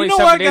spent like, "You know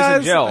 27 what, days in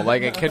guys?" jail.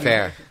 Like I couldn't.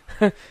 Fair,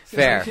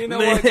 fair. You know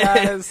what,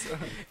 guys?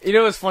 You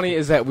know what's funny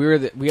is that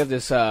we have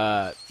this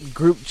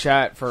group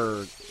chat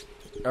for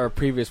our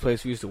previous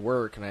place we used to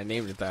work, and I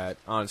named it that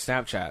on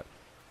Snapchat.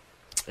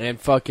 And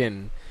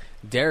fucking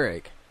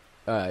Derek,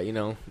 you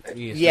know.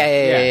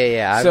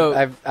 Yeah.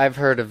 So I've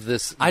heard of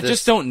this. I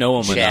just don't know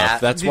him chat.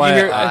 enough. That's did why. you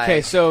hear, I-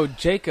 okay, so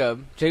Jake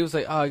was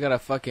like, "Oh, I got a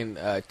fucking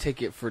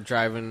ticket for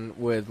driving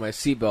with my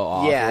seatbelt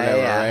off, or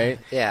whatever, right?"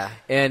 Yeah.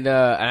 And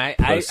I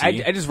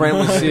Pussy. just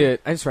randomly see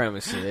it. I just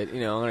randomly see it,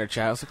 you know, on our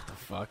chat. I was like, "What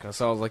the fuck?" And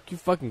so I was like, "You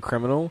fucking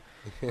criminal!"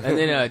 And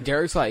then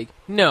Derek's like,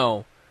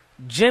 "No,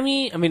 not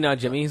Jimmy.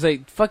 He's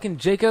like, fucking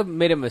Jacob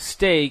made a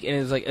mistake, and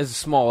it's like as a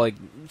small, like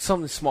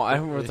something small. I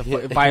don't remember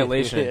what the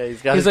violation. Yeah,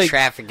 he's got a like,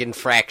 traffic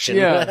infraction.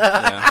 yeah."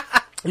 Yeah.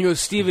 He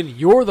goes, "Steven,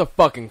 you're the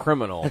fucking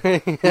criminal."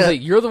 He's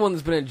like, "You're the one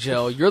that's been in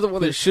jail. You're the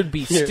one that should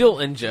be still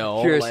in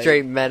jail." You're a Like,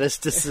 straight menace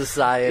to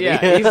society.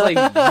 Yeah, he's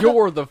like,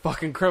 "You're the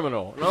fucking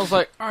criminal," and I was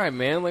like, "All right,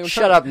 man." Like, I'm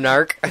Shut up,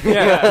 narc.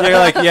 Yeah. You're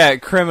like, yeah,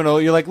 criminal.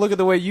 You're like, look at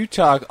the way you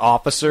talk,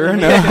 officer.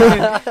 No.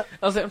 I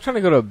was like, "I'm trying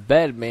to go to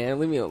bed, man.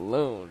 Leave me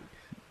alone."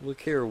 Look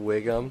here,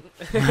 Wiggum.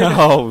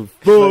 Oh,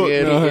 fuck. Fucking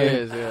He No.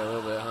 is, yeah, a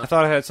little bit. I Huh?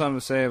 thought I had something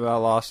to say, but I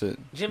lost it.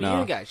 Jimmy, No. you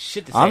ain't got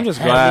shit to say. I'm just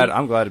Heavy. glad.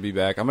 I'm glad to be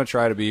back. I'm gonna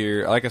try to be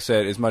here. Like I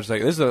said, as much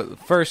like this is the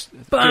first.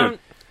 Bum. Dude,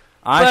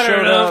 I Butter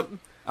showed it up.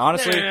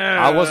 honestly,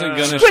 I wasn't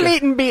gonna. Quit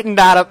eating beaten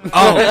dot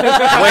Oh,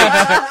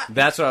 wait.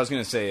 That's what I was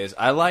going to say is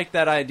I like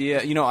that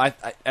idea. You know, I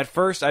at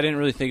first I didn't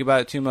really think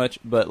about it too much,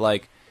 but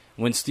like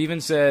when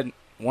Steven said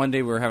one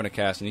day we were having a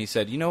cast and he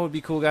said, you know what would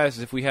be cool, guys,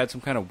 is if we had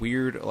some kind of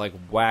weird, like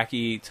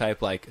wacky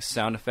type like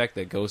sound effect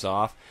that goes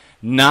off.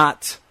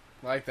 Not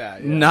Like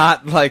that.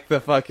 not like the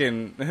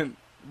fucking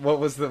what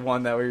was the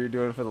one that we were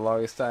doing for the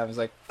longest time? It was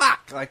like fuck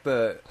like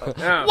the What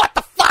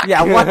the fuck?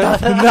 yeah, what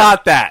the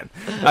not that.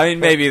 I mean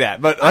maybe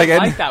that. But like I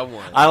like that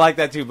one. I like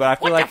that too, but I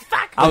feel like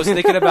I was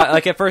thinking about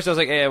like at first I was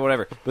like, yeah,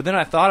 whatever. But then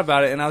I thought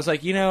about it and I was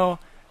like, you know,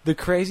 the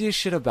craziest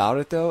shit about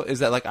it though is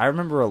that like I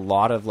remember a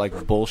lot of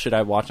like bullshit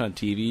I watched on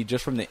TV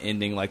just from the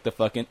ending, like the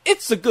fucking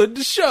 "It's a good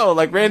show,"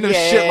 like random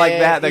shit like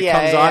that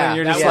comes on and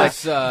you're That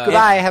just was, like,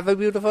 Goodbye, have a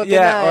beautiful day.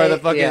 yeah, or the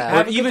fucking, Yeah.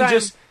 or even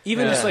just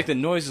Yeah. like the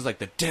noises, like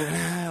the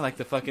like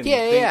the fucking Yeah,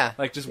 thing, yeah.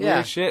 like just Yeah.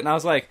 weird shit. And I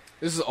was like,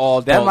 This is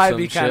all that might adult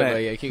be some kind shit, of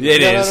like, I can't-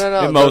 it is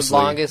No. It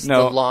mostly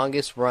The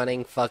longest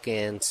running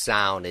fucking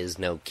sound is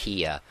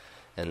Nokia.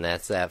 And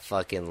that's that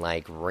fucking,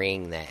 like,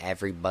 ring that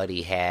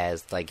everybody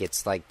has. Like,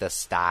 it's like the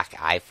stock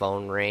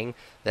iPhone ring.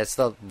 That's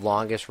the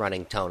longest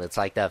running tone. It's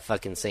like that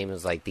fucking same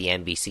as, like, the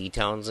NBC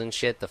tones and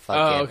shit. The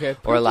fucking... okay.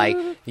 Or, like,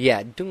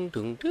 yeah, doom,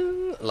 doom,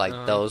 doom.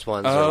 Like, those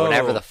ones, or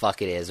whatever the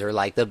fuck it is. Or,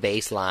 like, the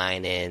bass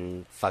line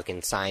in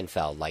fucking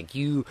Seinfeld. Like,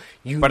 you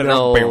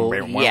know...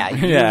 Yeah,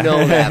 you Yeah.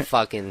 know that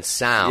fucking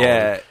sound.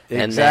 yeah,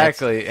 And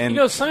exactly. And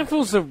You know,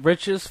 Seinfeld's the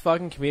richest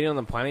fucking comedian on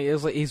the planet.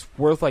 He's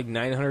worth like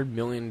 $900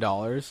 million.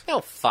 No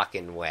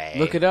fucking way.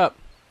 Look it up.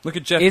 look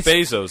at Jeff it's-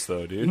 Bezos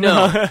though, dude.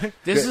 No,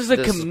 this is a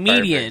This is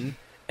comedian,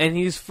 and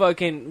he's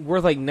fucking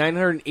worth like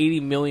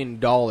 $980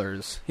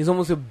 million. He's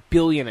almost a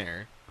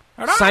billionaire.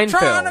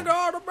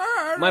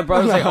 Seinfeld. My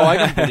brother's like, oh, I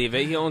can believe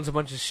it. He owns a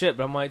bunch of shit.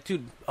 But I'm like,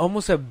 dude,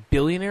 almost a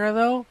billionaire,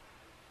 though?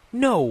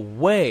 No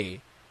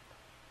way.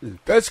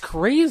 That's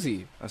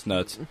crazy. That's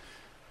nuts.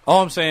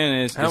 All I'm saying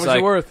is, How it's much like,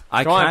 is it worth?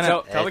 I Go on, kind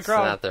of. tell the It's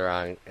crowd. not the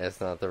wrong. It's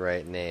not the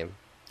right name.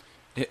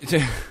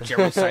 Jerry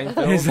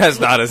Seinfeld. That's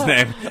not his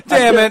name.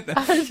 Damn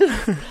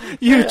it!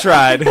 You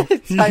tried.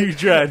 You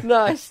tried.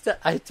 No,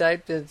 I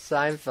typed in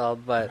Seinfeld,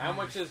 but How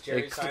much is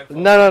Jerry Seinfeld?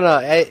 no.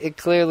 It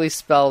clearly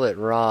spelled it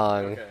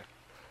wrong. Okay.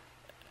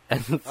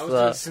 And it's, I was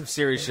doing some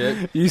serious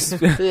shit. You,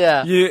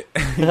 yeah. you,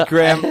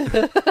 Graham.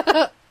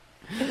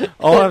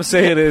 All I'm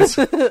saying is,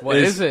 What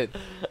is it?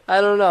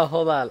 I don't know.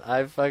 Hold on.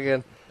 I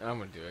fucking. I'm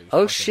gonna do it.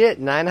 Oh shit!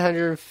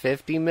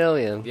 950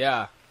 million.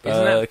 Yeah.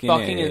 Isn't that Fucking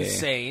fucking A.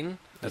 insane?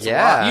 That's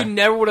Yeah. You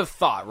never would have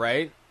thought,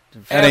 right?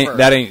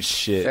 that ain't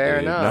shit. Fair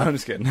dude. enough. No, I'm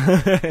just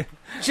kidding.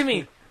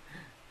 Jimmy,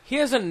 he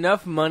has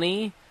enough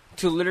money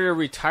to literally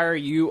retire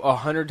you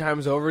 100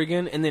 times over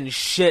again and then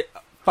shit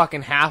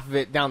fucking half of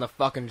it down the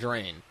fucking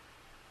drain.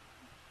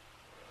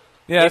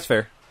 Yeah, that's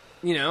fair.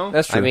 You know?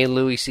 That's true. I mean,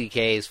 Louis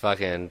C.K. is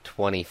fucking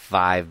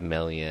 25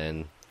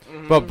 million.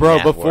 but bro,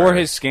 net before worth.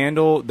 his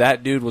scandal,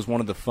 that dude was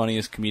one of the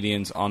funniest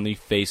comedians on the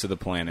face of the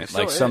planet.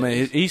 Still Like some of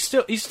is. his,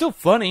 he's still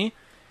funny.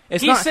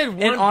 It's He not, said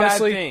one and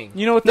honestly, bad thing.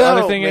 You know what the No,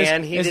 other thing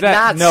man, is? he is did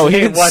that not no, he say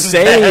didn't one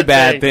say a bad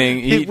bad thing.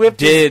 He whipped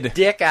did. his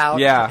dick out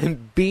Yeah.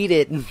 and beat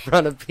it in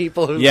front of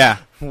people who Yeah.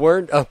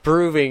 weren't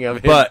approving of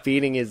him But-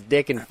 beating his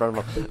dick in front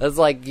of him. That's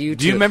like you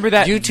two. Do you remember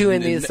that- You two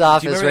in do you this remember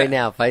office right that-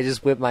 now. If I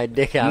just whip my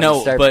dick out No,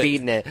 and start but-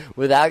 beating it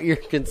without your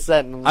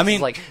consent, I'm I mean,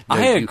 just like,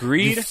 I no,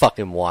 agreed. You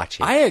fucking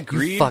watch it. I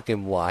agreed. You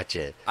fucking watch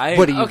it. I-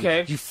 what do you?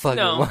 okay. You fucking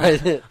No. watch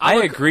it. I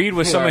I'm a- agreed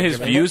with some of his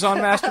argument. views on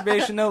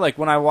masturbation though. Like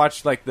when I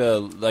watched like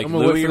I'm gonna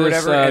Louis wait or for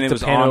this, whatever, and it to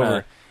was pan on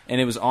over.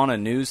 it was on a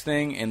news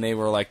thing, and they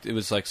were like, it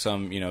was like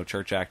some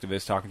church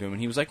activist talking to him,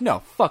 and he was like, "No,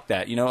 fuck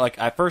that." Like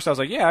at first I was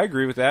like, "Yeah, I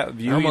agree with that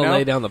view." I'm gonna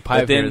lay down the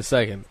pipe But here then- in a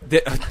second.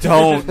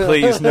 Don't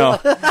please no,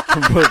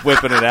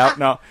 whipping it out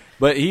no.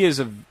 But he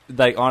is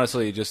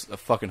honestly just a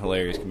fucking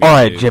hilarious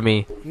comedian. dude.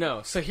 Jimmy.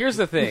 No, so here's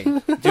the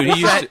thing. Dude,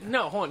 he used to,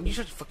 No, hold on. You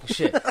shut your fucking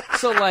shit.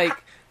 So, like,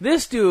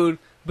 this dude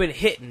been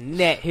hitting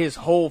net his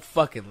whole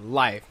fucking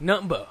life.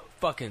 Nothing but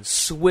fucking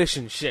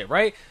swishing shit,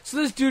 right? So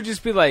this dude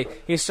just be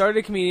like, he started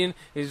a comedian,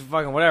 he's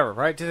fucking whatever,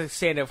 right? Just like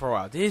stand up for a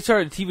while. Then he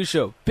started a TV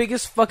show.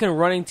 Biggest fucking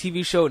running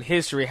TV show in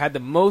history. Had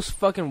the most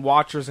fucking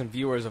watchers and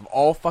viewers of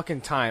all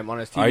fucking time on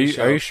his TV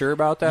show. Are you sure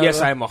about that? Yes,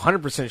 though? I am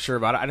 100% sure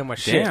about it. I know my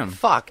shit. Damn.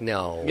 Fuck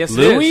no. Yes, it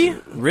Louis?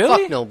 is.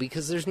 Really? Fuck no,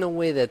 because there's no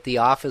way that The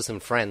Office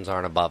and Friends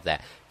aren't above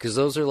that. Because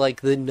those are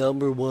like the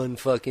 #1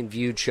 fucking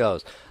viewed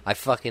shows. I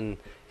fucking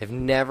have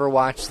never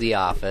watched The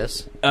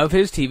Office. Of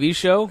his TV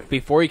show,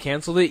 before he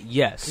canceled it,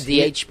 yes. The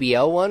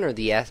HBO one or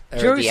the S? Or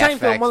Jerry the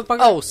Seinfeld, FX? motherfucker.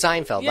 Oh,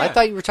 Seinfeld. Yeah. I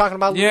thought you were talking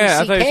about Louis Yeah,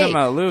 I C.K. thought you were talking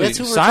about Louis. That's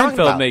who we're talking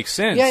Seinfeld about. makes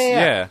sense. Yeah.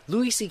 Yeah.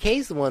 Louis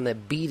C.K.'s the one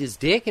that beat his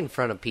dick in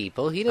front of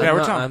people. He Yeah, doesn't. we're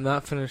No, talking- I'm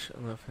not finished.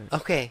 I'm not finished.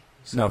 Okay.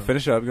 No,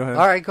 finish up. Go ahead.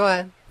 All right, go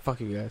ahead. Fuck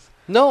you guys.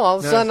 No, all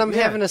of a No, sudden I'm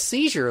yeah. having a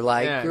seizure.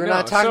 Like, Yeah, we're no,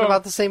 not talking so-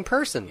 about the same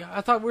person. Yeah, I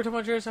thought we were talking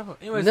about Jerry Seinfeld.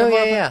 Anyways, No, I'm yeah,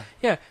 not- yeah.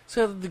 Yeah,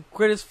 so the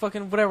greatest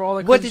fucking whatever, all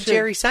that What crazy did shit.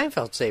 Jerry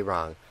Seinfeld say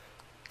wrong?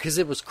 Because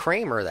it was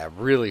Kramer that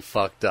really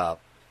fucked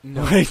up.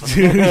 Wait,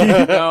 dude.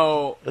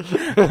 No.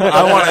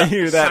 I want to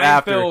hear that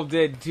after. Seinfeld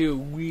did too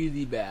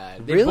really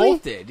bad. They Really?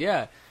 both did,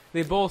 yeah.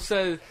 They both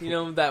said,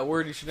 that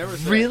word you should never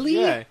say. Really?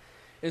 Yeah.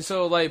 And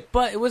so, like,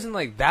 but it wasn't,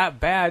 like, that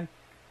bad.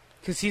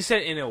 Because he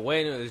said it in a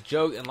way, and it was a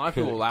joke, and a lot of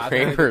people laughed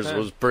at it. Kramer's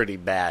was pretty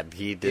bad.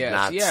 He did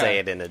not say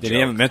it in a joke. Did he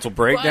have a mental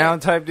breakdown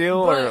type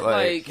deal? But, or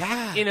like,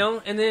 yeah. You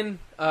know, and then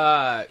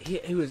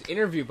he was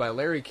interviewed by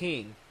Larry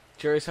King.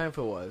 Jerry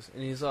Seinfeld was.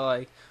 And he's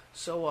like,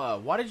 so,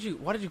 why did you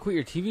quit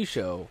your TV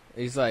show?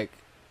 And he's like,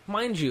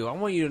 mind you, I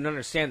want you to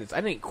understand this.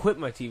 I didn't quit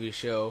my TV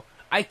show.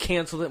 I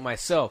canceled it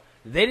myself.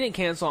 They didn't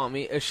cancel on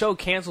me. A show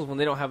cancels when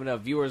they don't have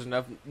enough viewers,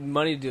 enough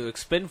money to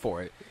expend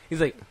for it. He's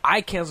like,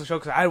 I canceled the show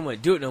because I don't want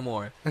to do it no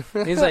more.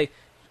 And he's like,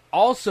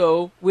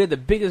 also, we had the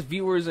biggest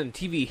viewers in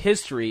TV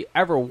history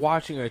ever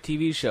watching a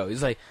TV show.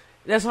 He's like,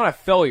 that's not a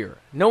failure.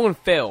 No one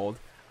failed.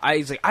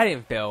 He's like, I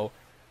didn't fail.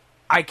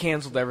 I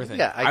canceled everything.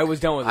 Yeah, I was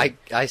done with it.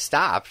 I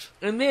stopped.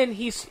 And then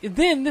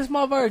then this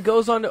motherfucker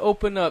goes on to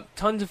open up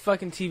tons of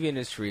fucking TV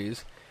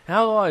industries and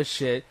a lot of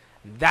shit.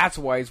 That's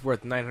why he's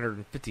worth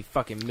 $950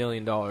 fucking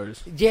million.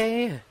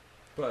 Yeah.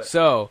 But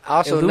so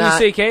also Louis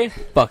C.K.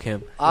 Fuck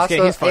him.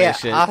 Also, he's funny as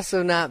shit.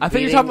 Also not. I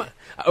think you're talking about.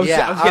 I was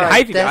getting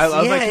hypey. I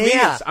love my comedians.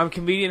 Yeah. I'm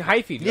comedian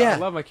hyphy. Yeah. I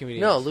love my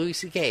comedians. No, Louis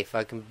C.K.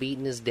 fucking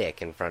beating his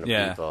dick in front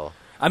of people.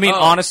 I mean,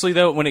 honestly,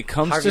 though, when it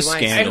comes to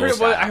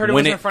scandals, I heard it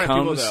was in front of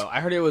people, though.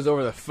 I heard it was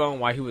over the phone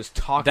while he was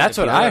talking. That's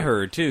what I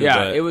heard too.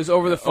 Yeah, it was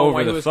over the phone.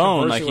 Over the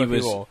phone, like he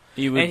was.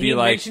 He would be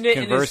like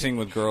conversing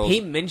with girls. He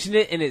mentioned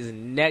it in his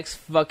next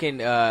fucking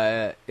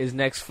show. He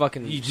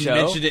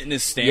mentioned it in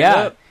his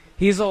stand-up. Yeah,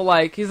 he's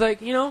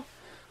like, you know,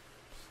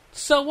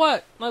 so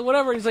what? Like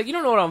whatever. He's like, you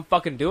don't know what I'm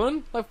fucking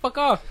doing. Like fuck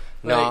off.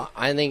 No,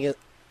 I think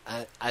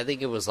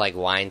it was like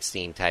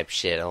Weinstein type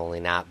shit, only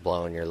not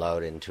blowing your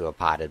load into a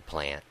potted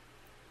plant.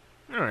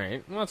 All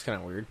right, well that's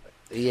kind of weird.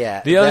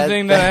 Yeah. The other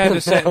thing that I had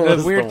to say,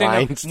 the weird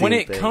thing, when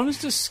it comes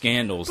to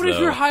scandals, but if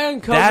you're high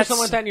on coke or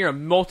something like that, and you're a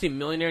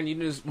multi-millionaire, and you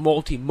just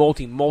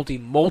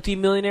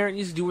multi-millionaire, and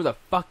you just do where the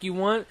fuck you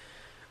want,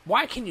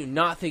 why can you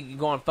not think you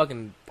go on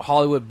fucking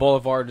Hollywood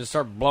Boulevard and just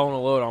start blowing a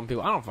load on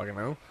people? I don't fucking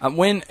know.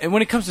 When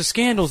it comes to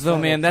scandals, though,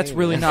 man, that's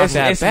really not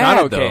that it's bad.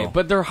 Not okay, though.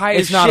 but they're high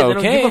as it's not shit.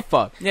 Okay. They don't give a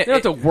fuck. Yeah, they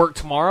don't have to work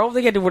tomorrow.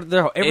 They get to work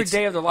every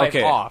day of their life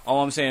off.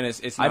 All I'm saying is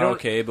it's not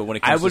okay, but when it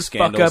comes to fuck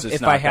scandals, up it's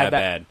if not I had that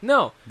bad.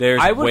 No, there's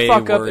I would way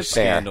fuck up worse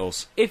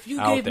scandals. If you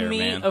gave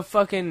me a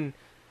fucking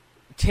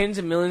tens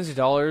of millions of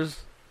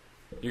dollars,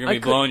 you're gonna be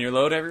blowing your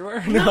load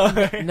everywhere.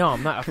 No,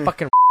 I'm not a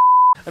fucking.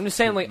 I'm just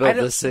saying, like, built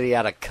the city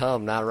out of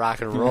cum, not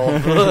rock and roll.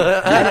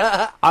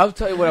 I'll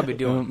tell you what I'll be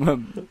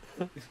doing.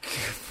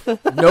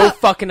 No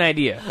fucking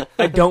idea.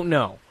 I don't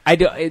know. I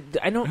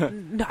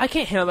don't. I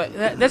can't handle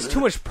that. That's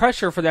too much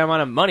pressure for that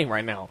amount of money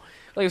right now.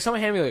 Like, if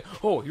someone handed me like,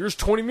 oh, here's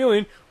 $20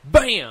 million,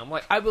 bam!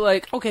 Like, I'd be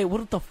like, okay,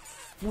 what do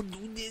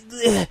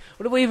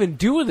I even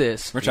do with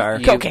this? Retire.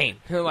 Cocaine.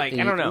 Like,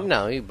 I don't know.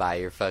 No, you buy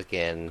your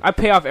fucking. I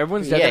pay off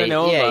everyone's debt that I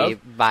know and love. You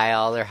buy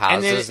all their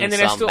houses and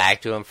sell them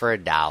back to them for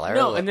 $1.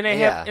 No, and then I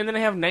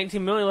have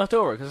 $19 million left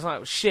over because it's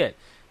not shit.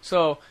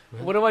 So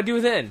what do I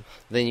do then?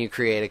 Then you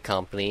create a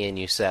company and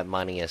you set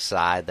money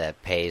aside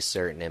that pays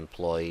certain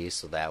employees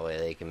so that way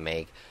they can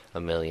make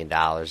 $1 million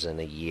in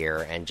a year,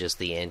 and just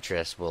the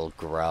interest will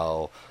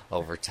grow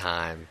over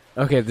time.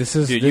 Okay, this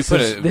is dude. You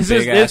put a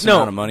big ass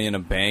amount of money in a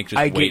bank. Just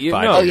wait 5 years.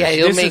 Oh yeah,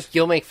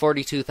 you'll make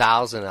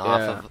 $42,000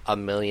 off of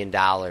 $1 million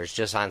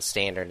just on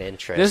standard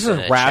interest. This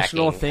is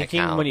rational thinking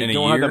account. when you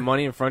don't have the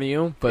money in front of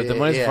you, but the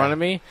money's in front of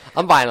me.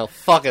 I'm buying a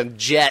fucking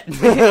jet.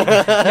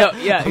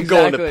 I'm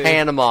going to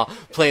Panama,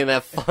 playing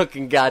that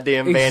fucking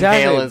goddamn Van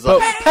Halen's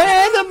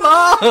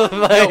Panama.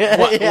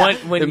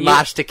 When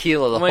Mosh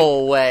tequila the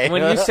whole way.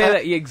 When you say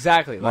that,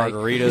 exactly,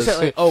 margaritas.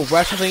 Like, oh,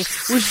 rational thing.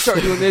 We should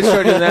start doing this,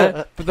 start doing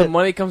that. But the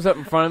money comes up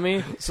in front of me.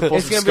 It's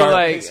gonna be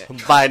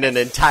like buying an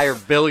entire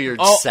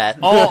billiard set.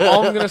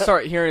 All I'm gonna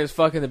start hearing is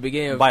fucking the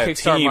beginning of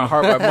 "Kickstart My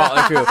Heart" by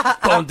Motley Crue.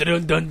 I'm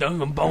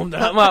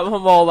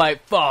all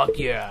like, "Fuck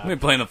yeah!" I'm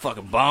playing the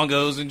fucking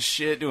bongos and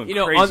shit, doing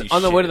crazy shit.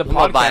 On the way to the podcast, I'm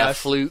gonna buy a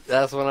flute.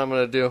 That's what I'm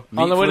gonna do.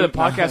 On the way to the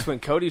podcast, when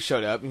Cody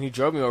showed up and he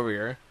drove me over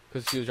here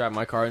because he was driving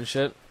my car and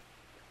shit,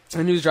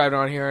 and he was driving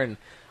on here, and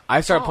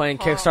I started playing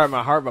 "Kickstart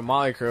My Heart" by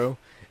Motley Crue, and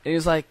he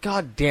was like,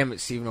 "God damn it,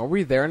 Steven, are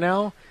we there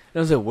now?" And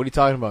I was like, what are you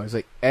talking about? He's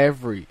like,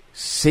 every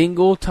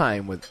single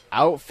time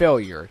without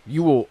failure,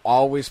 you will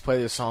always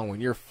play this song when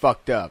you're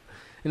fucked up.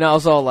 And I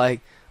was all like,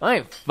 I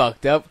ain't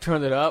fucked up.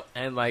 Turned it up,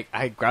 and like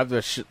I grabbed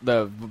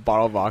the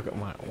bottle of vodka.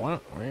 I'm like,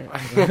 what?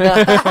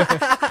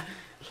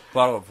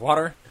 Bottle of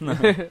water?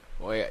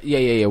 Well,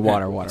 yeah,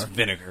 water. It's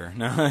vinegar.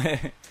 No.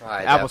 Right,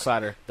 apple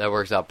cider. That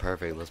works out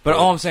perfect. But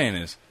all I'm saying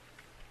is,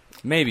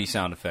 maybe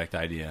sound effect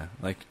idea.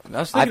 Like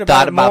I've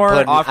thought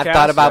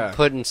about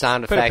putting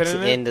sound effects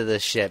into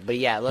this shit. But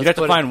yeah, you'd have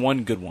to find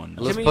one good one.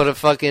 Let's put a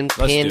fucking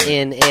pin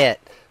in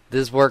it.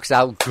 This works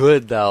out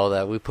good though.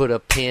 That we put a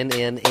pin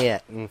in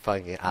it. And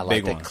fucking, I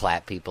like to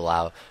clap people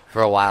out.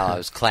 For a while, I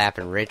was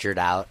clapping Richard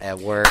out at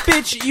work.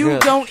 Bitch, you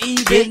don't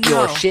even get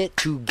your shit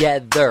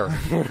together.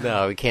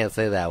 No, we can't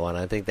say that one.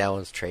 I think that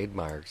one's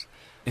trademarks.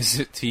 Is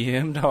it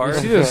TM'd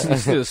hard? You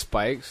see the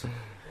spikes?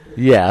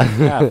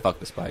 Yeah. Fuck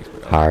the spikes,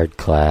 bro. Hard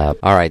clap.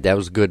 All right, that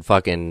was a good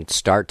fucking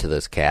start to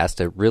this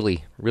cast. It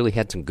really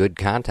had some good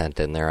content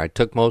in there. I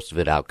took most of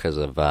it out because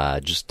of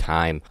just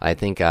time. I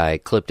think I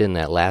clipped in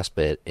that last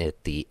bit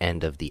at the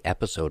end of the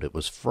episode it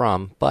was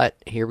from, but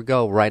here we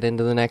go, right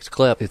into the next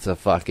clip. It's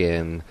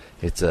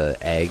a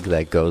egg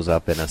that goes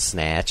up in a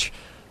snatch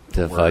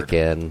to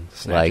fucking,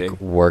 Snatch like, egg.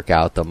 work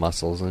out the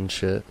muscles and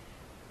shit.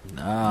 You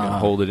gotta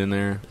hold it in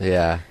there.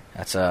 Yeah.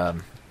 That's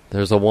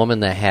There's a woman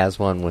that has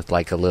one with,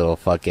 like, a little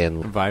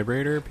fucking...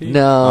 Vibrator, Pete?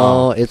 No,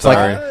 Oh, it's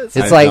sorry. like I it's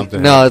like jumped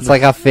ahead. no, it's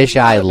like a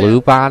fisheye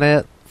loop on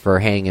it for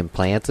hanging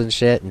plants and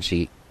shit, and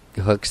she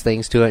hooks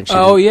things to it. And she,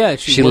 Oh, yeah,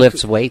 she she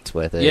lifts weights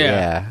with it. Yeah.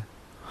 Yeah,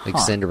 like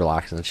cinder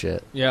blocks and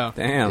shit. Yeah.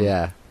 Damn.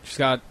 Yeah, She's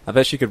got I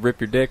bet she could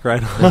rip your dick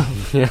right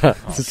off. yeah.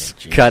 Jesus.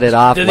 Cut it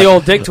off. did the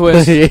old dick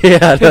twist.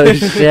 yeah, no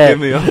shit. Give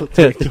me all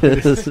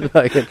This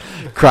fucking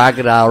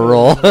crocodile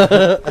roll.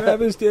 Grab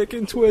his dick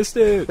and twist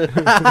it.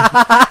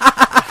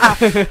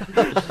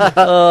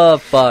 Oh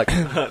fuck!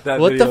 That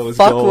What video the was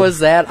fuck gold. was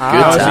that on?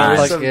 Good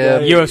times. Fucking-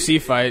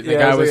 UFC fight. The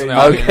guy was in the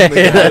like, audience. Okay.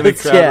 The guy in the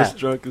crowd Yeah. was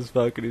drunk as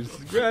fuck, and he's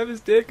just, grab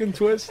his dick and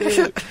twist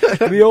it.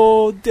 The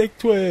old dick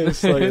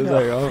twist. Like, it was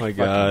like, oh my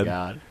Fucking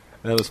god.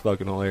 That was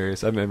fucking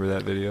hilarious. I remember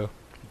that video.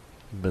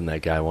 Been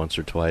that guy once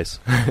or twice.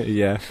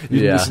 Yeah.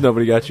 Yeah. Just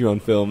nobody got you on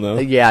film, though.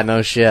 Yeah,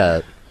 no shit.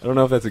 I don't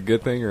know if that's a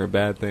good thing or a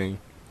bad thing.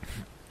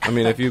 I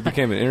mean, if you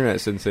became an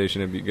internet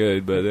sensation, it'd be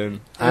good, but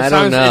then... I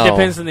don't Sometimes know. It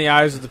depends in the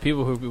eyes of the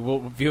people who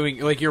are viewing,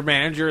 like your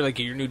manager, like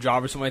your new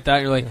job or something like that.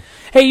 You're like,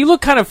 hey, you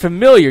look kind of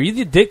familiar. You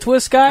the dick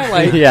twist guy?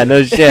 Like, Yeah,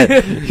 no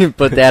shit. You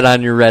put that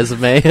on your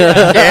resume.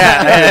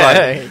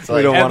 Yeah.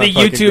 We don't have wanna the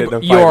fucking YouTube get in a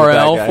fight with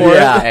URL that guy. for it.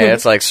 Yeah. Hey,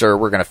 it's like, sir,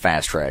 we're gonna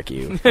fast track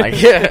you.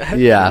 Like, yeah.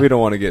 Yeah. We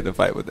don't want to get in a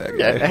fight with that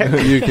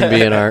guy. You can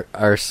be in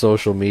our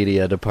social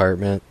media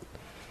department.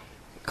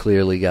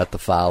 Clearly got the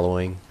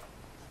following.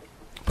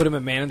 Put him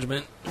in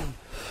management.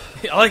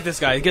 I like this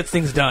guy. He gets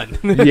things done.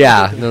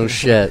 Yeah, no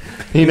shit.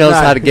 He knows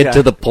not- how to get yeah.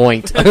 to the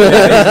point. He's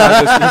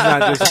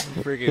not just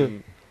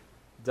freaking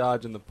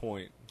dodging the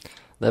point.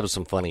 That was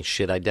some funny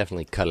shit. I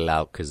definitely cut it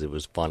out because it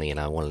was funny and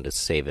I wanted to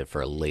save it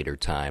for a later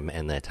time,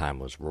 and that time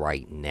was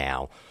right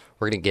now.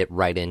 We're going to get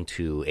right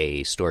into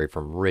a story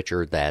from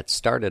Richard that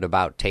started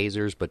about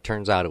tasers, but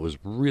turns out it was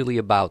really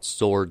about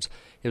swords.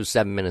 It was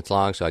 7 minutes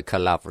long, so I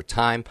cut it out for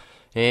time,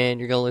 and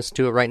you're going to listen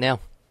to it right now.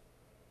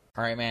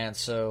 All right, man.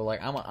 So,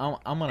 like, I'm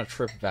on a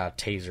trip about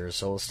tasers.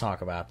 So let's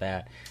talk about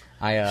that.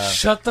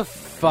 Shut the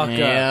fuck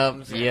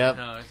up. Yep.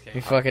 No, okay.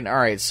 You fucking all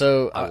right.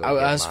 So I'll go I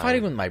get was mine.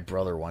 fighting with my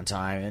brother one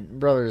time, and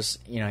brother's,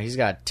 he's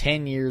got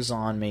 10 years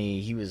on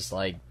me. He was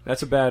like,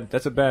 That's a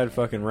bad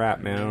fucking rap,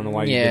 man. I don't know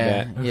why you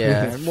yeah, did that.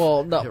 yeah.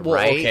 Well, no, well,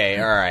 Right? okay,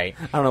 all right.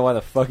 I don't know why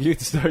the fuck you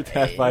would start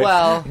that fight.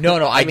 Well, No,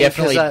 I mean,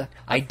 'cause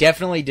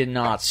definitely did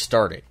not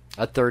start it.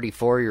 a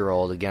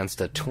 34-year-old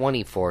against a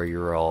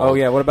 24-year-old. oh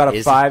yeah, what about a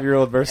is-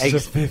 5-year-old versus a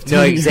 15-year-old?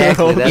 No,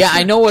 exactly. That's Yeah,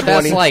 I know what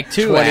that's 20 like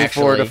too. 24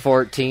 actually, to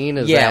 14.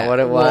 Is yeah, that what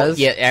it well, was?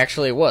 yeah,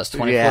 actually, it was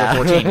 24 Yeah.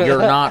 to 14. You're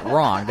not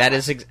wrong. That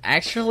is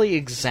actually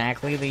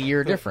exactly the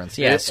year difference.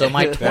 Yeah. So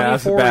my 24 Yeah,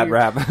 that's a bad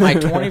rap. my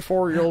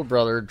 24-year-old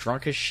brother,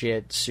 drunk as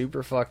shit,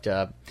 super fucked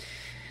up.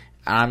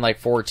 And I'm like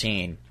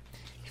 14.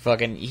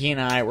 He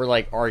and I were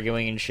like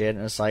arguing and shit,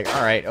 and it's like,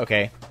 all right,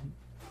 okay,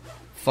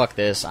 fuck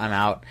this, I'm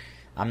out.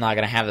 I'm not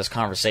gonna have this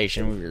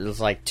conversation. It was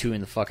like 2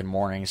 in the fucking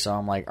morning, so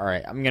I'm like, all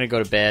right, I'm gonna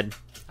go to bed.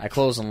 I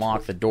close and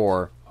lock the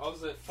door.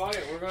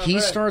 He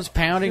starts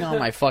pounding on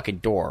my fucking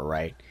door,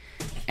 right?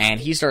 And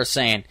he starts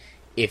saying,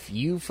 if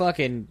you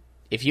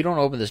don't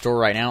open this door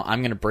right now,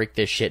 I'm gonna break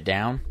this shit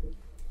down.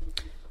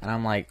 And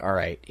I'm like, all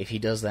right, if he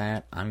does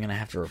that, I'm gonna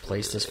have to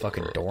replace this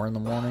fucking door in the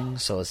morning,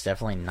 so it's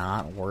definitely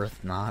not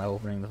worth not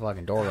opening the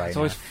fucking door right It's now.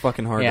 always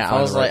fucking hard Yeah, to find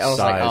I was the right like,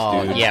 size,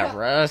 oh dude. yeah,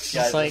 bro. It's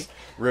just like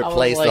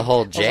Replace the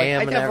whole jam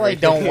I and definitely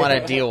everything. don't want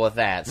to deal with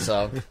that.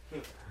 So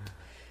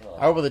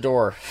I open the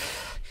door.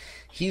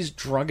 He's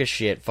drunk as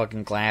shit,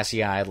 fucking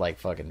glassy eyed, like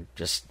fucking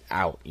just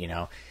out.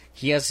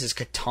 He has his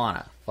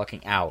katana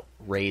fucking out,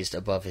 raised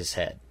above his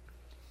head.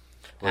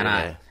 Wait And a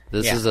I- minute.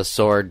 This yeah. is a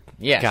sword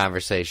Yeah.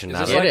 conversation,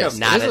 not this a, like It is.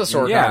 not This is a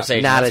sword yeah,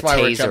 conversation. not That's a why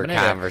we're taser jumping into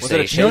it.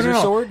 conversation. Was it a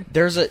taser sword?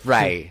 There's a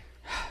Right.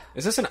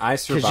 Is this an I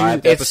 'Cause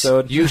Survived it's-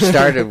 episode? You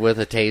started with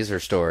a taser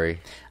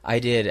story. I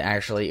did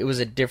actually. It was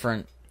a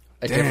different.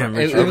 Damn, It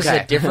Richard. was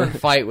a different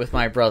fight with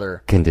my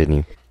brother.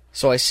 Continue.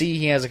 So I see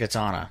he has a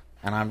katana,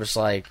 and I'm just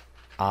like,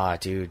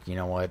 dude, you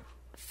know what?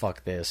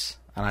 Fuck this.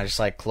 And I just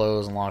like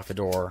close and lock the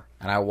door,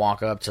 and I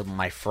walk up to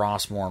my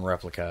Frostmourne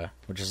replica,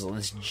 which is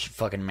this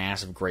fucking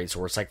massive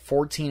greatsword. It's like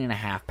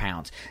 14.5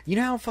 pounds. You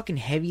know how fucking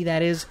heavy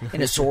that is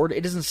in a sword?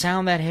 It doesn't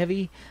sound that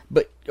heavy,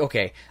 but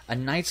okay, a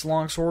knight's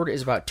longsword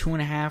is about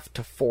 2.5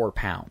 to 4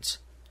 pounds.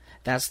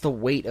 That's the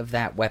weight of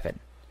that weapon.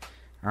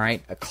 All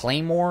right, a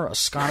claymore, a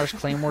Scottish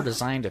claymore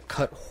designed to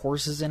cut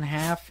horses in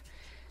half.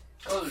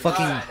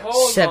 Fucking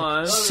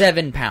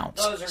 7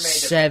 pounds.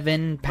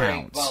 7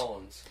 pounds.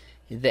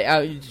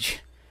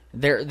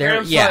 They're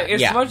As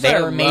yeah. much as They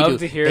I are made love to.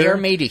 to hear They are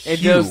made to it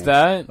hew. does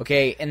that.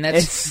 Okay, and It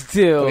that's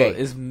still okay.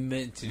 is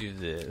meant to do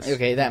this.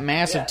 okay. That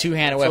massive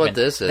two-handed that's weapon. what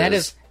this That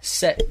is.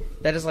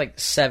 That is like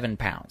 7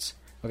 pounds.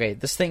 Okay,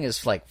 this thing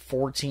is like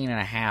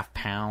 14.5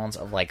 pounds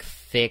of like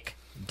thick,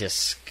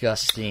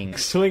 disgusting.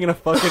 Swinging a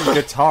fucking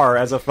guitar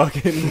as a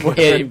fucking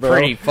weapon, It bro.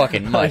 pretty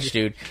fucking much,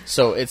 dude.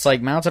 So it's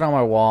like mounted on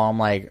my wall. I'm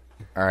like,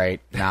 all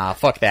right, nah,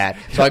 fuck that.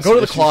 So I go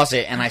to the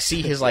closet and I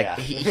see his like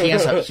he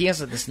has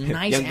this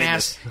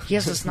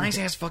nice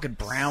ass fucking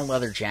brown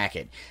leather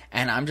jacket,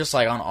 and I'm just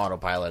like on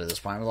autopilot at this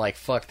point. I'm like,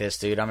 fuck this,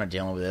 dude. I'm not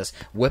dealing with this.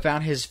 Whip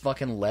out his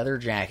fucking leather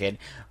jacket,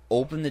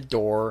 open the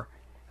door,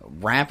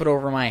 wrap it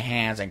over my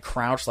hands, and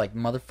crouch like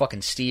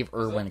motherfucking Steve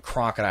Irwin,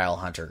 crocodile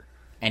hunter,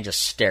 and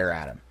just stare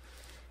at him.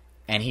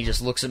 And he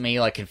just looks at me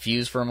like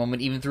confused for a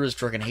moment, even through his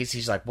drunken haze.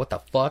 He's like, "What the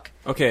fuck?"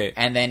 Okay.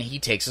 And then he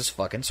takes his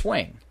fucking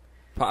swing.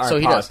 All So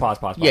right, he does.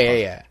 Pause.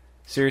 Yeah.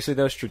 Seriously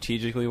though,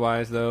 strategically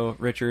wise though,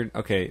 Richard.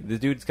 Okay, the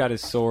dude's got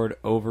his sword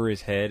over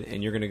his head,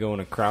 and you're gonna go in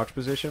a crouch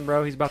position,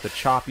 bro. He's about to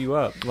chop you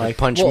up. Like,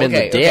 Punch him in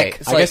the dick.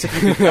 It's I like, guess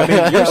if you could, I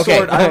mean, your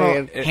sword. I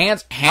don't know.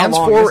 hands how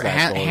long forward, is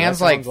that sword? hands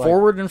That like sounds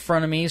forward in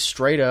front of me,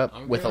 straight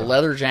up, with a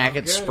leather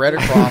jacket spread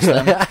across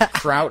them,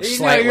 crouch You know,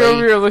 slightly, you're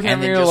over here looking at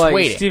and me then just like,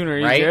 waiting. Steven, are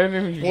you right? good?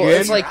 Are you Well, good?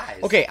 it's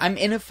like, okay, I'm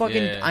in a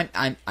fucking, Yeah.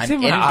 I'm See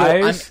in my a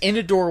I'm eyes? in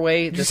a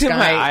doorway. This see my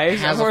guy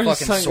eyes? has I'm a wearing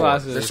fucking sword.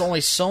 sunglasses. There's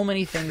only so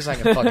many things I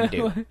can fucking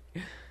do.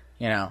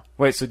 You know.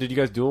 Wait, so did you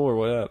guys duel or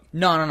what up?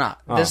 No.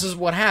 Oh. This is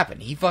what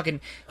happened. He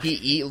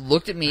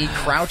looked at me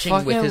crouching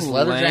with Fucking his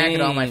leather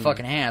jacket on my lame.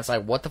 fucking hands,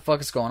 like, what the fuck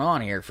is going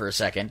on here for a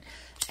second?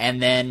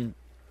 And then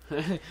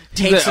He's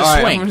takes like, a "All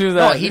right, swing. I'm gonna do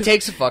No, that." he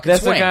takes a fucking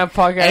That's the swing. kind of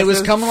podcast and it was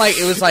this- coming like,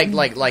 it was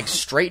like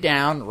straight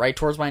down, right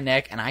towards my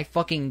neck, and I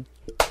fucking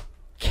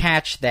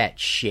catch that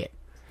shit.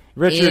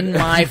 Richard, In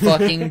my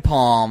fucking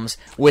palms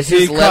with So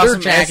his you leather cross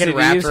some jacket STDs,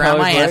 wrapped around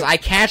my how hands. it's I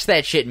catch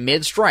that shit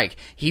mid-strike.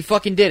 He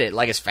fucking did it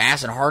like as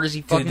fast and hard as he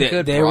fucking Dude,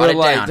 could. they brought were it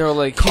like- down. they were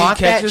like, "Can you caught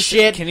catch that this?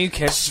 shit. Can you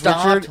catch this,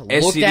 Stopped,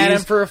 Richard? looked at him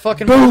STDs? for a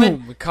fucking Boom!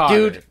 moment, Caught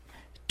dude. it.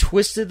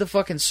 Twisted the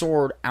fucking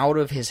sword out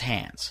of his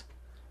hands.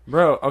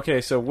 bro.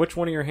 Okay, so which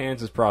one of your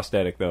hands is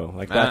prosthetic though?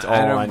 Like that's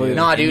I all don't I believe need.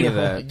 No, Any dude, of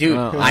that. dude,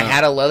 Uh-uh. I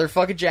had a leather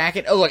fucking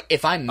jacket. Oh, look,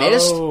 if I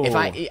missed, Oh. if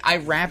I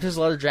wrapped his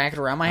leather jacket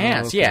around my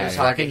hands, okay. yeah, It's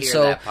hard to fucking hear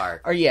so. that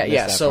part. Or yeah, Missed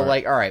that so part.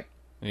 like, all right.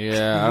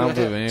 Yeah, I don't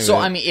believe any of So it.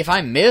 I mean, if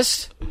I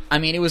missed, I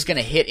mean, it was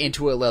gonna hit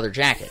into a leather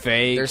jacket.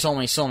 Fake. There's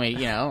only so many,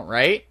 you know,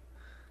 right?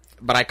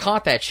 But I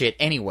caught that shit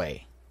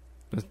anyway.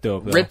 That's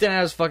dope. Though. Ripped it out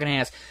of his fucking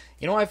hands.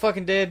 You know what I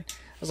fucking did? I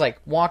was like,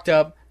 walked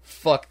up,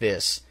 fuck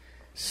this.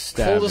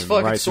 Stabbed Pulled his him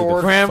fucking right through the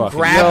sword, fucking-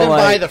 grabbed Yo, him by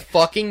like, the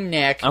fucking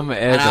neck, I'm gonna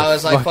and edit I the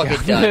was like, fuck fucking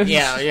out done. of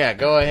this. Yeah,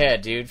 go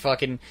ahead, dude.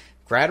 Fucking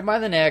grabbed him by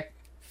the neck,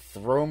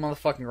 throw him on the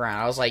fucking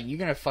ground. I was like, you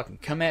gonna fucking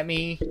come at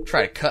me,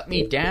 try to cut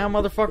me down,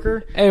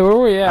 motherfucker? Hey, where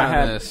were you I at on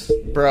had- this?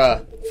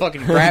 Bruh,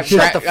 fucking grab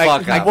Shut the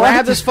fuck I up.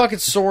 grabbed this fucking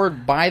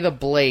sword by the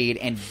blade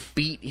and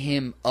beat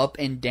him up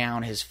and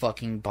down his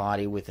fucking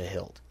body with the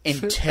hilt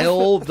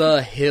until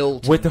the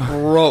hilt With the-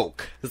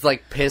 broke. It's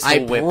like pistol I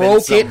whipping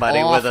broke somebody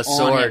it off with a on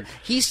sword. him.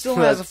 He still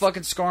has a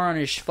fucking scar on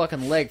his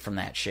fucking leg from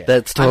that shit.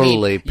 That's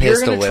totally you're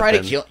pistol gonna try to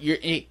whipping.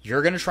 kill.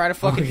 You're gonna try to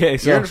fucking. Okay,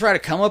 so- you're gonna try to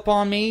come up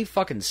on me,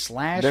 fucking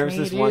slash There's me,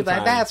 this dude. one Like,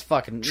 time- that's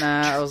fucking.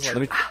 Nah, I was like,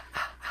 Let me.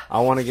 I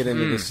want to get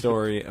into the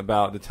story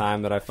about the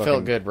time that I fucking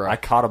Felt good, bro. I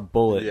caught a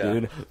bullet, Yeah.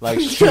 dude. Like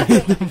straight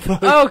in the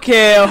fuck.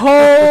 Okay,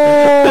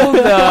 hold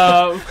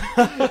up.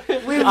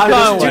 We've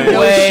gone just way, doing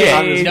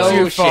way no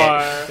too shit. far.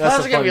 I That's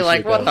was the gonna be fun like,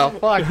 shit, what though. the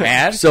fuck,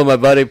 man? So my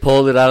buddy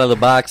pulled it out of the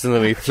box and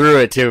then he threw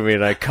it to me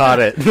and I caught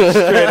it.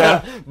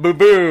 Boom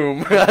boom.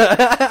 You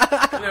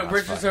know,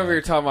 Richard's over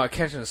here talking about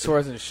catching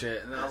swords and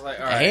shit, and I was like,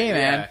 all right, Hey,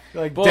 man. yeah.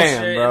 Like, Bullshit.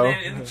 damn, bro.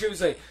 And then she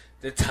was like,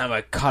 the time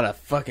I caught a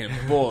fucking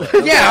bullet.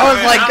 Yeah, I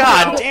was like, I'm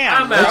God out.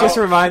 damn. I'm That out. just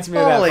reminds me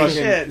of that Holy fucking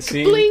shit.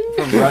 scene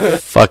from Rugrats.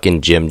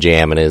 Fucking Jim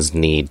Jam and his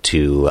need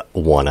to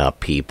one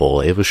up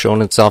people. It was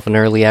showing itself in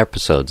early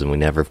episodes and we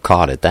never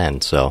caught it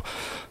then. So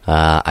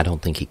I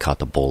don't think he caught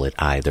the bullet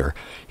either.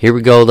 Here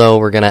we go though.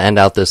 We're going to end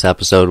out this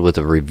episode with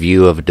a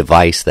review of a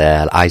device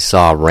that I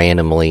saw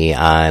randomly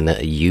on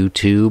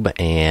YouTube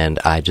and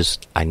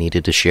I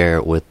needed to share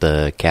it with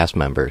the cast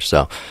members. So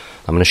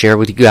I'm going to share it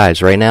with you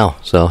guys right now.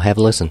 So have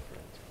a listen.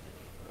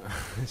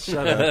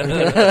 Shut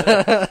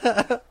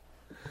up.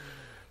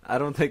 I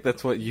don't think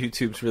that's what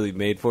YouTube's really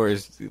made for.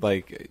 Is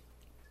like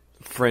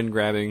friend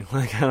grabbing.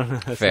 Like I don't know.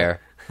 That's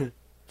Fair.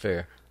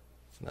 Fair.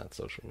 It's not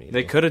social media.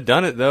 They could have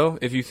done it though.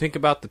 If you think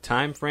about the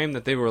time frame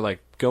that they were like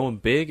going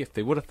big, if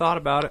they would have thought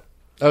about it,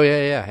 Oh,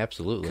 yeah,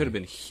 absolutely. could have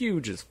been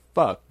huge as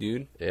fuck,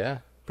 dude. Yeah.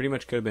 Pretty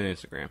much could have been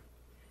Instagram.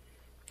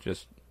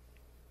 Just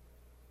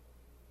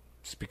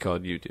be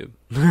called YouTube.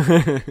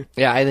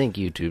 Yeah, I think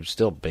YouTube's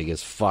still big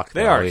as fuck.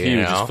 They though, are you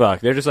huge know? as fuck.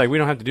 They're just like, we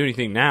don't have to do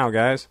anything now,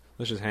 guys.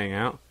 Let's just hang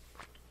out.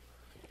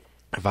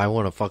 If I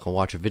want to fucking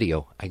watch a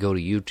video, I go to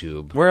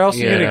YouTube. Where else are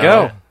you You gonna know?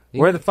 go?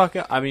 You- Where the fuck?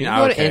 I mean, You can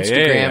go okay, to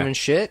Instagram yeah. and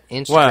shit.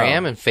 Instagram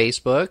Well, and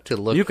Facebook to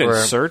look You can for...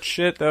 search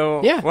shit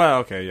though. Yeah. Well,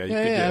 okay, yeah, you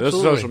Yeah, could yeah, do this is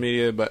absolutely. social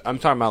media, but I'm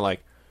talking about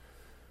like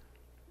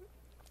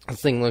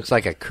This thing looks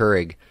like a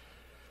Keurig.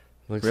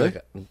 Looks Really?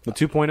 like The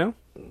 2.0?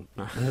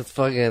 it's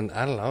fucking.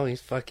 I don't know.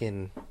 He's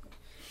fucking.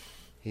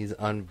 He's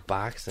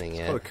unboxing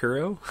Oh, a it.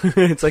 Kuro?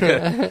 It's like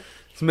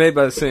it's made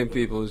by the same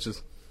people. It's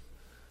just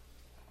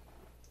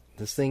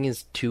This thing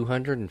is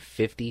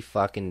 $250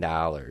 fucking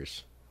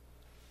dollars.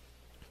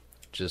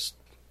 Just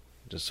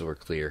so we're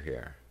clear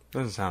here.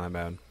 doesn't sound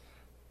that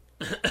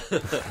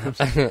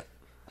bad.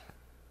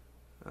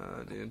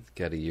 Dude,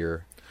 Got a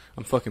year.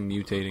 I'm fucking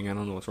mutating. I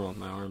don't know what's wrong with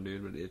my arm,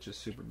 dude, but it's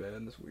just super bad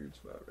in this weird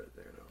spot right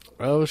there.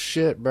 Oh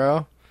shit,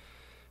 bro!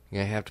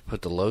 You're gonna have to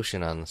put the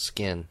lotion on the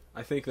skin.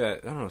 I think that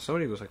I don't know.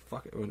 Somebody was like,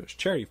 "Fuck it," when it was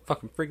Charity.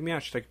 Fucking freaked me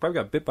out. She's like, "Probably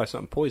got bit by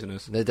something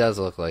poisonous." It does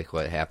look like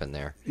what happened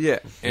there. Yeah,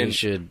 And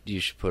you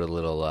should put a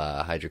little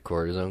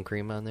hydrocortisone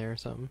cream on there or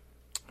something.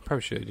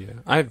 probably should. Yeah,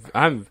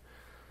 I'm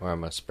Or I'm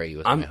gonna spray you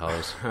with I'm- my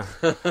hose.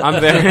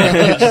 I'm very.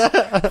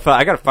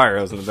 I got a fire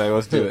hose in the bag.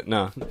 Let's do it.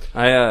 No,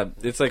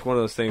 it's like one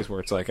of those things where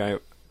it's like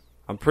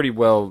I'm pretty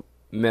well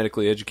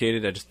medically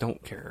educated. I just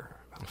don't care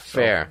about myself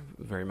Fair.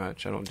 very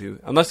much. I don't do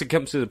unless it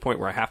comes to the point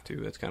where I have to.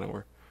 That's kind of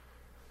where.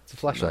 It's a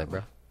fleshlight,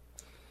 bro.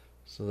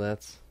 So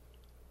that's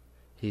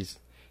he's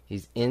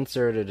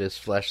inserted his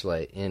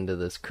fleshlight into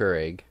this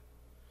Keurig,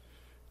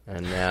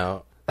 and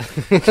now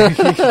That's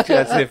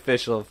the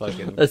official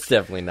fucking that's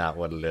definitely not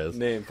what it is.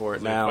 name for it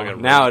It's like now.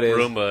 fucking Now it is.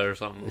 Roomba or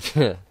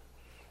something. It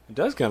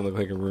does kind of look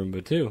like a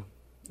Roomba too.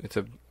 It's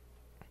a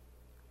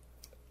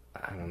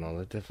I don't know.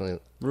 That definitely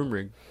room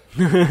rig.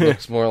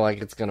 looks more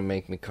like it's gonna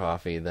make me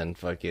coffee than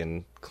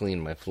fucking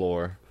clean my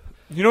floor.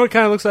 You know what it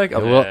kind of looks like?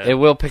 It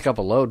will pick up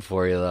a load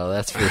for you though.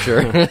 That's for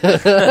sure. You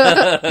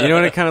know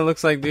what it kind of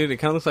looks like, dude? It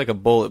kind of looks like a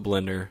bullet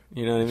blender.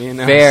 You know what I mean?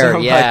 Fair,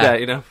 Something yeah. like that,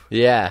 you know?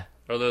 Yeah.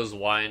 Or those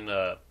wine,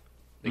 they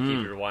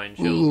keep your wine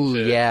chills Ooh, and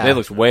shit. yeah.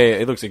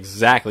 It looks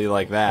exactly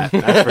like that.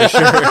 That's for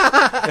sure.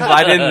 If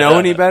I didn't know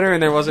any better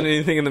and there wasn't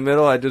anything in the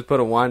middle, I'd just put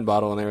a wine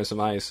bottle in there with some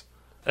ice.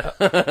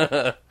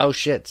 Oh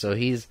shit. So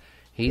he's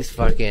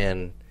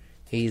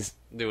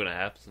Doing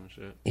apps and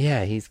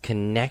shit. he's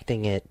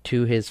connecting it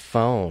to his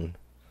phone.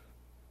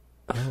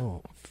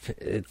 Oh,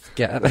 it's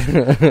got.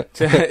 It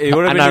would have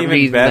I'm been not even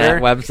reading better.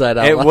 that website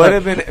out It loud. would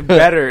have been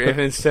better if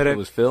instead it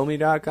was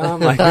filmy.com.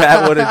 Like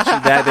that would have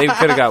that they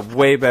could have got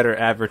way better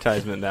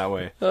advertisement that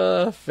way.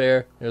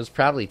 Fair. It was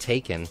probably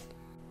taken.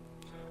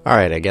 All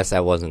right, I guess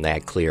that wasn't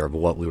that clear of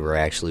what we were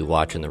actually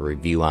watching the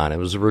review on. It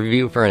was a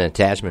review for an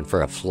attachment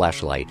for a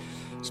fleshlight.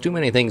 It's too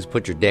many things to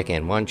put your dick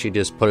in. Why don't you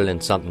just put it in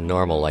something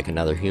normal like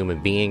another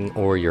human being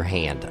or your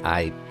hand?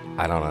 I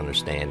don't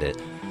understand it.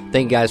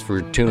 Thank you guys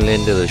for tuning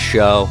into the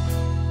show.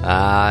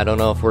 I don't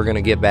know if we're going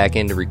to get back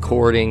into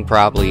recording.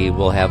 Probably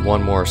we'll have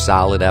one more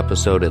solid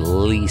episode at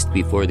least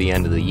before the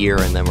end of the year,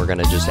 and then we're going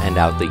to just end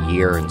out the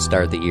year and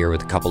start the year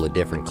with a couple of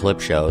different clip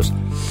shows.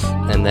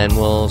 And then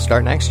we'll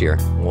start next year.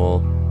 We'll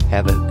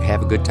have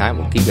a good time.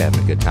 We'll keep having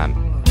a good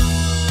time.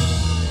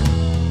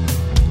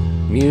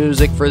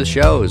 Music for the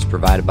show is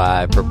provided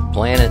by Purple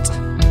Planet.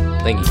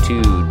 Thank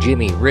you to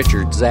Jimmy,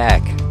 Richard,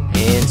 Zach,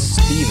 and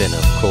Steven,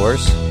 of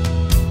course.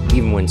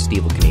 Even when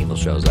Steve Knievel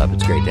shows up,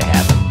 it's great to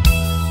have him.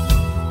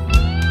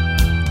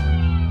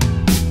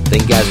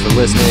 Thank you guys for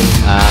listening.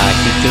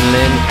 Keep tuning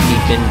in.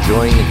 Keep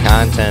enjoying the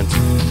content.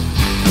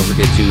 Don't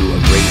forget to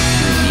rate,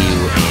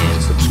 review,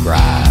 and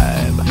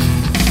subscribe.